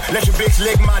black whip. Let your bitch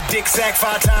lick my dick sack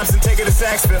 5 times and take it to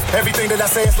Saks Fifth. Everything that I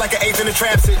say is like an eighth in a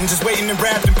trap sitting, just waiting and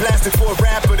wrapped in plastic for a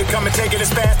rapper to come and take it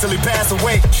as fast till he pass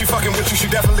away. She fucking with you, she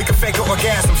definitely could fake an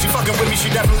orgasm. She fucking with me, she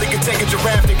definitely could take a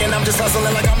giraffe dick, and I'm just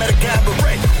hustling like I'm at a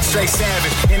cabaret. Straight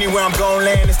savage, anywhere I'm gon'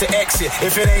 land is the exit.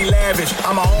 If it ain't lavish,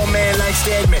 I'm my own man like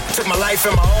Stedman. Took my life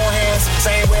in my own hands,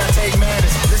 same way I take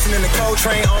matters. Listening to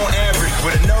Coltrane on average,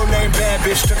 with a no-name bad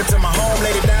bitch. Took it to my home,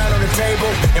 laid it down on the table,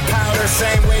 and pound her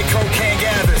same way cocaine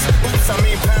gathers. Oops, I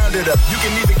mean pound it up. You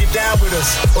can either get down with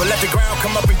us, or let the ground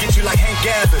come up and get you like Hank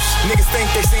Gathers. Niggas think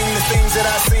they seen the things that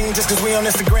I seen, just cause we on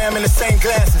Instagram in the same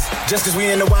glasses. Just cause we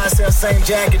in the YSL same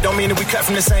jacket, don't mean that we cut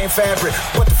from the same fabric.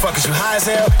 What the fuck is you high as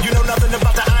hell? You know nothing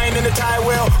about the iron in the tie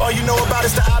well. All you know about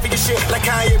is the obvious shit, like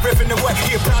Kanye ripping the what?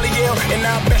 He'll probably yell, and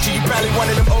I bet you probably one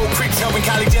of them old creeps helping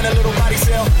Kylie Jenner little body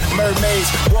cell.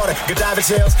 Mermaids, water, Godiva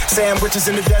tails,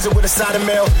 sandwiches in the desert with a side of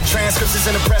mail. Transcripts is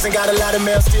in the present, got a lot of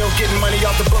mail. Still getting money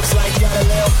off the books like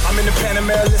Galileo. I'm in the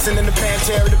Panamera, listening to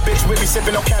Pantera. The bitch with me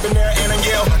sipping on Cabernet and a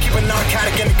Yale. I keep a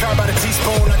narcotic in the car by the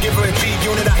teaspoon. I give her a G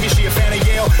unit, I hear she a fan of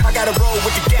Yale. I got a roll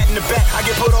with the gat in the back. I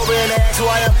get put over and they ask who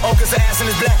I am. Oh, cause the ass in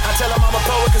is black. I tell them I'm a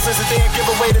poet cause it's a thing give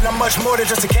away that I'm much more than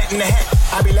just a cat in the hat.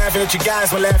 I be laughing at you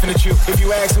guys when laughing at you. If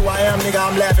you ask who I am, nigga,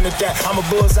 I'm laughing at that. I'm a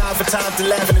bullseye for time to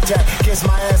laugh and attack. Kiss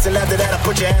my ass and after that I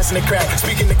put your ass in the crack.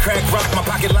 Speaking the crack, rock my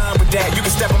pocket line with that. You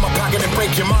can step on my pocket and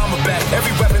break your mama back.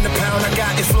 Every weapon the pound I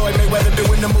got is Floyd Mayweather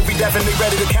doing the movie, definitely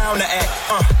ready to counteract.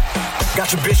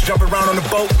 Got your bitch jumping around on the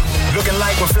boat, looking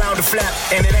like when flounder flap,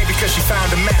 and it ain't because she found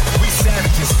a map. We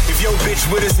savages. If your bitch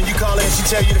with us and you call her and she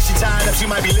tell you that she tied up, she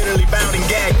might be literally bound and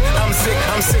gagged. I'm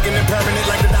sick and impermanent,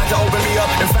 like the doctor opened me up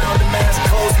and found a mask,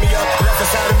 closed me up, left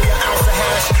inside of me an ounce of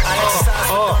hash. I exercise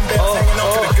with dumbbells hanging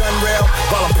onto the gun rail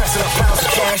while I'm pressing up pounds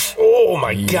of cash. Oh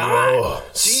my God.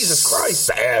 Jesus Christ.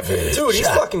 Savage. Dude,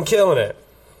 he's fucking killing it.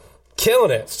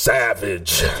 Killing it.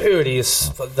 Savage. Dude, he's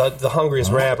the hungriest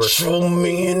rapper. Macho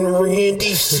Man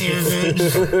Randy Savage.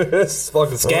 It's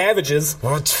fucking scavages.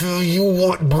 I'll tell you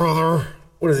what, brother.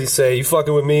 What does he say? You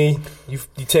fucking with me? You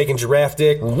taking giraffe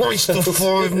dick? Royce the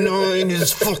 5'9"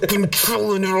 is fucking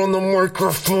killing it on the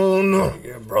microphone.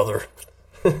 Yeah, brother.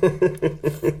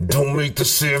 Don't make the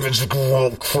savage go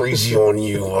all crazy on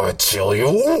you, I tell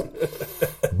you.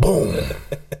 Boom.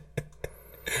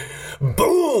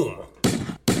 Boom.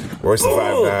 Royce the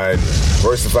 5'9".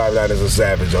 Royce the 5'9" is a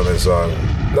savage on this song.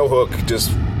 No hook,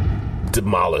 just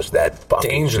demolish that fucking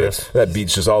dangerous shit. That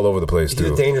beat's just all over the place too.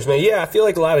 He's a dangerous man. Yeah, I feel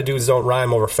like a lot of dudes don't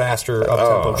rhyme over faster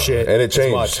up-tempo shit. And it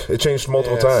changed. It changed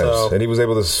multiple times. And he was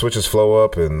able to switch his flow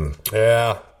up and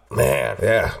yeah. Man.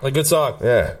 Yeah. Like good song.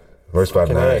 Yeah. Royce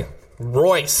 5'9".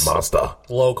 Royce. Monster.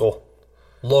 Local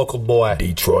boy.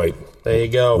 Detroit. There you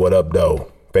go. What up,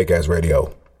 though? Fake ass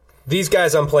radio. These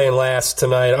guys I'm playing last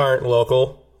tonight aren't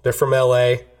local. They're from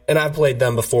LA, and I've played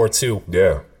them before too.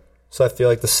 Yeah. So I feel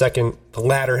like the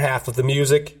latter half of the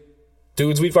music,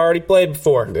 dudes we've already played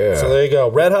before. Yeah. So there you go.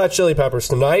 Red Hot Chili Peppers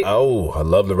tonight. Oh, I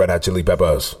love the Red Hot Chili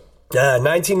Peppers.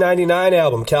 1999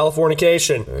 album,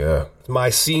 Californication. Yeah. My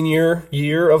senior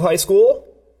year of high school,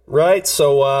 right?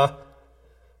 So,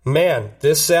 man,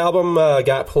 this album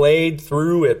got played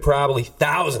through at probably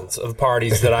thousands of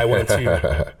parties that I went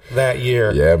to that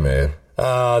year. Yeah, man.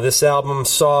 This album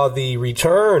saw the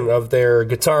return of their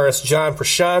guitarist John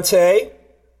Frusciante,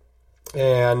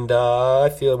 and I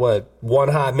feel, One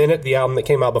Hot Minute, the album that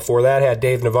came out before that, had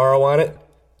Dave Navarro on it.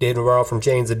 Dave Navarro from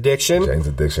Jane's Addiction. Jane's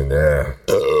Addiction, yeah.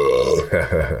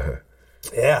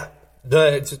 Yeah.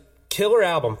 It's a killer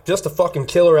album. Just a fucking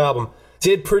killer album.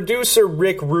 Did producer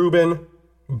Rick Rubin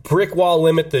brick wall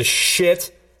limit the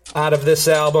shit out of this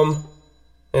album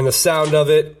and the sound of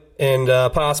it? And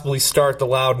possibly start the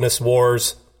loudness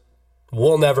wars.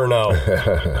 We'll never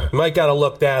know. Might gotta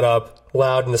look that up.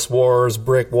 Loudness wars,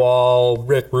 brick wall,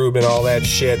 Rick Rubin, all that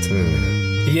shit.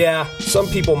 Yeah, some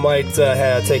people might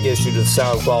take issue to the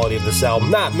sound quality of this album.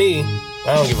 Not me.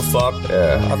 I don't give a fuck.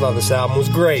 Yeah. I thought this album was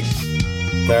great.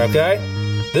 Okay?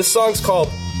 This song's called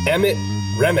Emmett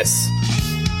Remus.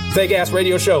 Fake ass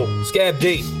radio show. Scav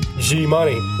D,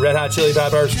 G-Money, Red Hot Chili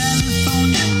Peppers.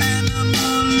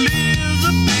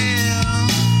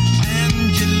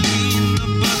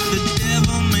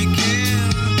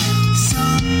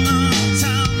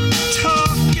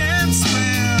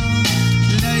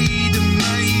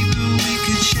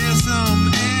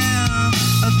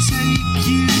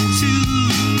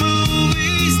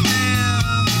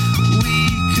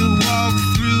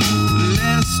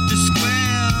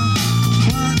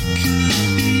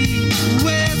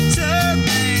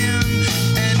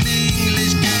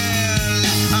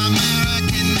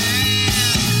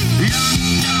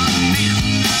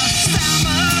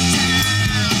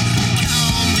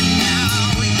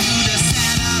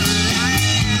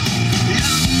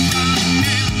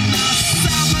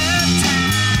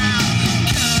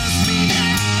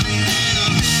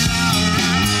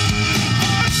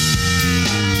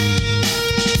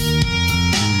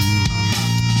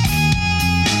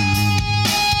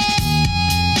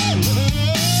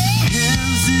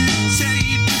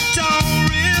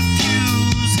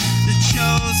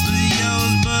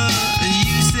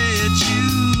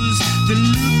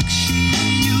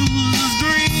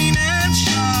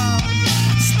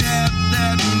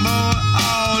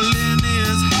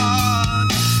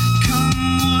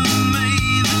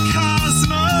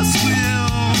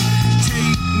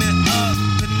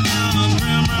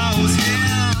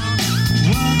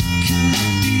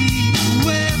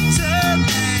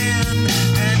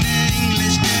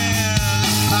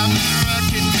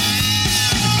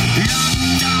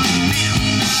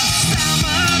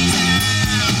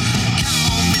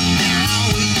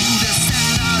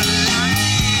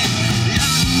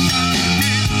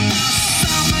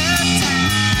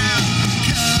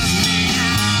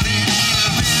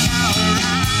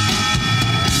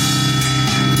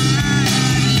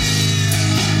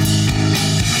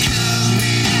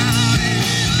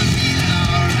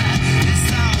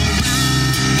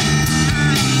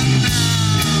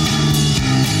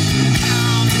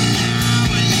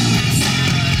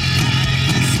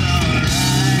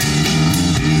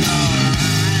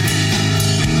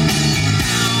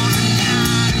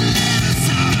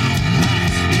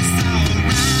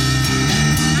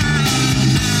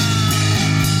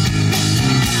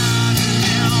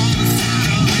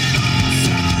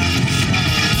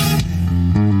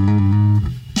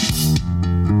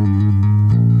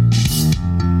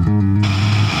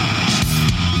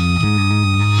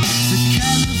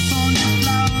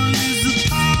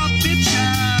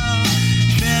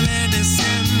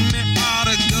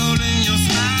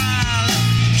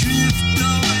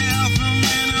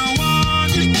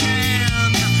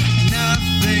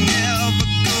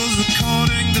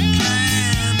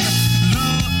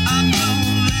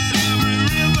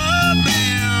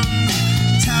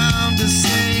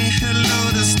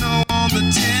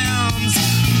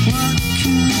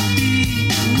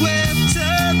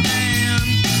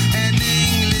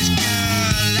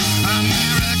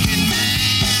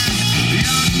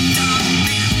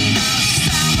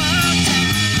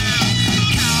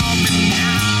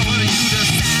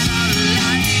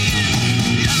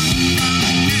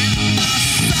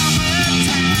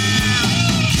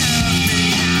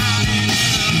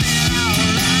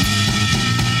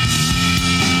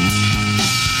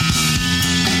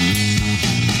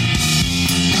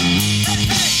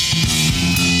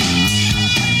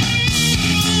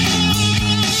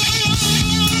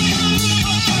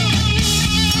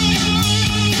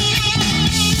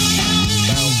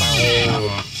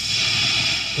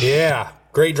 Yeah,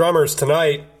 great drummers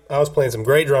tonight. I was playing some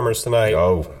great drummers tonight.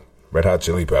 Oh, Red Hot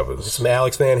Chili Peppers. Some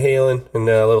Alex Van Halen and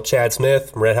little Chad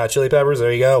Smith from Red Hot Chili Peppers.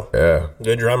 There you go. Yeah.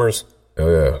 Good drummers. Oh,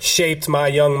 yeah. Shaped my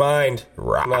young mind.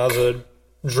 Rock. When I was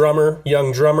a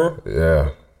young drummer.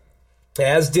 Yeah.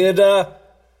 As did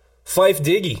Phife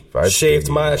Diggy.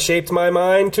 Shaped my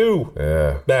mind, too.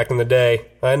 Yeah. Back in the day.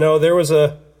 I know there was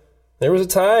a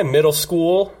time, middle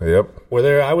school. Yep.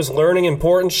 Where I was learning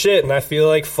important shit, and I feel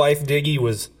like Phife Diggy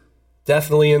was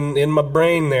definitely in my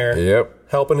brain there. Yep.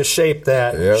 Helping to shape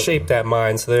that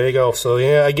mind. So there you go. So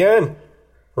yeah, again,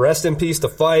 rest in peace to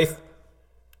Phife.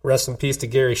 Rest in peace to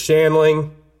Garry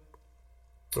Shandling.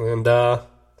 And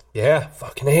yeah,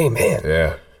 fucking A, man.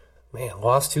 Yeah. Man,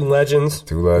 lost two legends.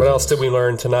 Two legends. What else did we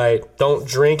learn tonight? Don't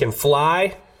drink and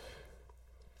fly.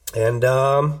 And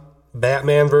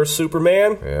Batman vs.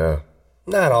 Superman. Yeah.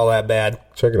 Not all that bad.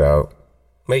 Check it out.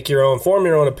 Form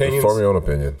your own opinions. Form your own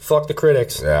opinion. Fuck the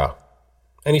critics. Yeah.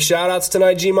 Any shout-outs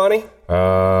tonight, G-Money?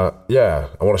 Yeah.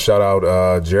 I want to shout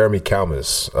out Jeremy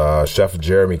Kalmus, Chef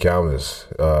Jeremy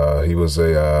Kalmus. He was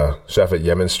a chef at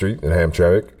Yemen Street in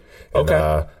Hamtramck. And, okay.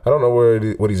 I don't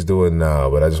know what he's doing now,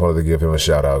 but I just wanted to give him a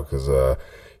shout-out because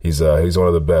he's one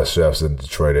of the best chefs in the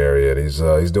Detroit area, and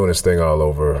he's doing his thing all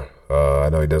over. I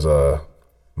know he does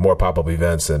more pop-up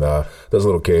events and does a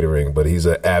little catering, but he's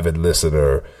an avid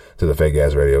listener to the Fake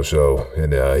Ass Radio Show,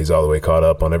 and he's all the way caught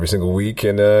up on every single week.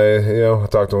 And I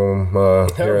talk to him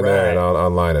here and there and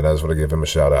online, and I just want to give him a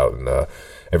shout out and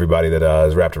everybody that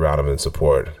is wrapped around him in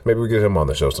support. Maybe we get him on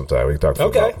the show sometime. We can talk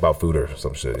about food or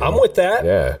some shit. I'm with that.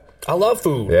 Yeah, I love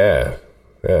food. Yeah.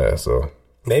 So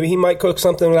maybe he might cook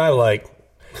something that I like.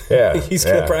 Yeah, he's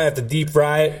gonna probably have to deep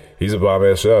fry it. He's a bomb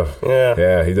ass chef.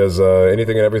 Yeah. He does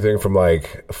anything and everything from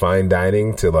like fine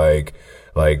dining to like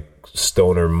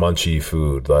stoner munchy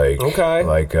food, like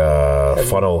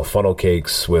funnel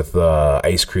cakes with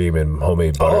ice cream and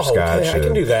homemade butterscotch. I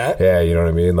can do that. Yeah, you know what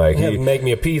I mean. Like he make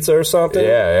me a pizza or something.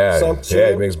 Yeah.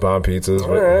 He makes bomb pizzas.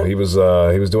 Right. He was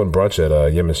doing brunch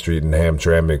at Yemen Street in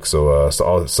Hamtramck, so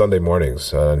all Sunday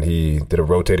mornings, and he did a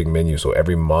rotating menu. So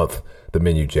every month the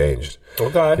menu changed.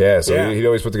 Okay. Yeah, so he'd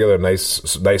always put together a nice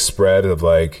spread of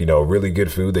really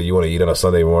good food that you want to eat on a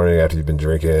Sunday morning after you've been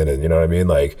drinking, and you know what I mean?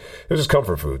 Like, it was just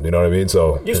comfort food, you know what I mean?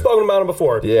 So you've spoken about him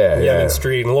before. Yeah. Yemen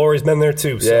Street, and Lori's been there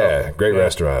too. So. Yeah, great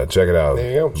restaurant. Check it out.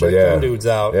 There you go. Check them dudes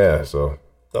out. Yeah, so.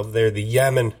 Over there, the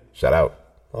Yemen. Shout out.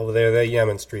 Over there, the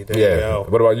Yemen Street. There you go.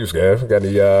 What about you, Scav? Got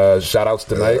any shout outs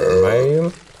tonight,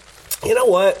 man? You know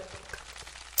what?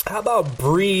 How about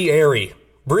Bree Airy?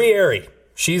 Bree Airy.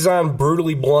 She's on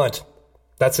Brutally Blunt.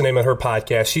 That's the name of her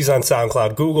podcast. She's on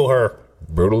SoundCloud. Google her.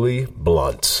 Brutally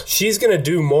Blunt. She's going to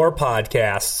do more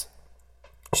podcasts.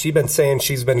 She's been saying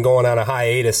she's been going on a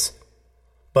hiatus.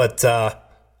 But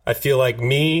I feel like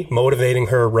me motivating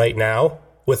her right now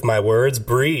with my words,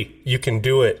 Bree, you can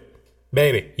do it.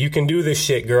 Baby, you can do this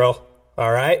shit, girl.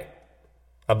 All right?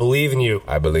 I believe in you.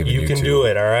 I believe in you, You can too. do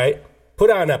it, all right? Put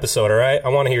on an episode, all right? I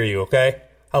want to hear you, okay?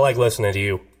 I like listening to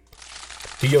you.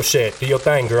 Do your shit. Do your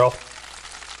thing, girl.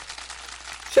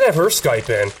 Should have her Skype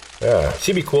in. Yeah.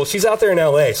 She'd be cool. She's out there in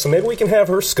L.A., so maybe we can have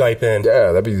her Skype in.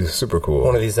 Yeah, that'd be super cool.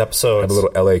 One of these episodes. Have a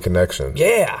little L.A. connection.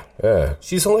 Yeah. Yeah.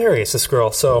 She's hilarious, this girl.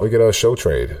 So we get a show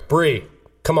trade. Bree,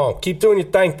 come on. Keep doing your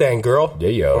thing, girl. Yeah,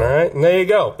 yo. All right? And there you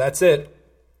go. That's it.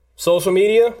 Social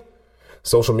media?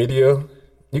 Social media,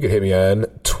 you can hit me on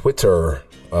Twitter.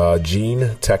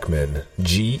 Gene Techman.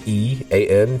 GeanTechman.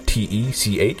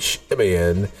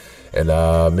 And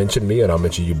mention me, and I'll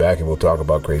mention you back, and we'll talk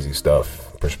about crazy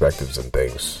stuff, perspectives, and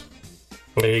things.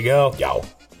 There you go. Yo.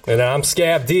 And I'm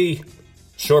Scav D,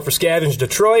 short for Scavenge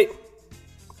Detroit.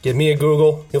 Give me a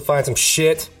Google. You'll find some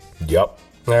shit. Yep.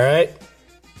 All right?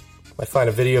 Might find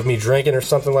a video of me drinking or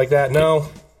something like that. No,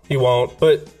 you won't,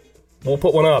 but we'll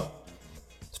put one up.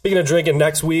 Speaking of drinking,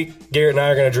 next week, Garrett and I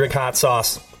are going to drink hot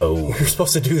sauce. Oh. We were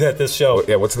supposed to do that this show.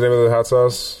 Yeah, what's the name of the hot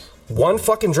sauce? One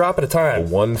fucking drop at a time.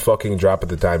 One fucking drop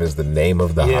at a time is the name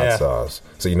of the hot sauce.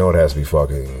 So you know it has to be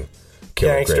fucking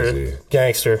killer crazy.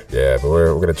 Gangster. Yeah, but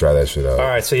we're going to try that shit out. All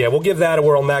right, so yeah, we'll give that a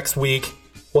whirl next week.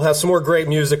 We'll have some more great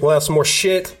music. We'll have some more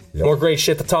shit. Yep. More great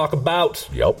shit to talk about.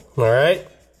 Yep. All right?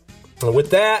 And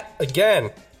with that,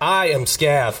 again, I am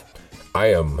Scav. I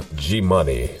am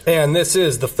G-Money. And this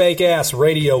is the Fake Ass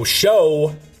Radio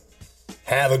Show.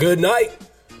 Have a good night.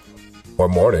 Or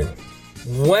morning.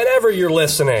 Whenever you're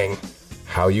listening.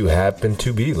 How you happen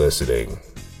to be listening.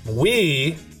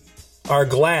 We are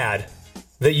glad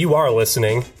that you are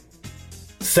listening.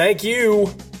 Thank you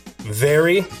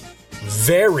very,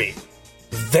 very,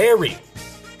 very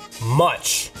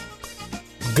much.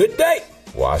 Good day.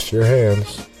 Wash your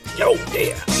hands. Yo,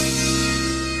 yeah.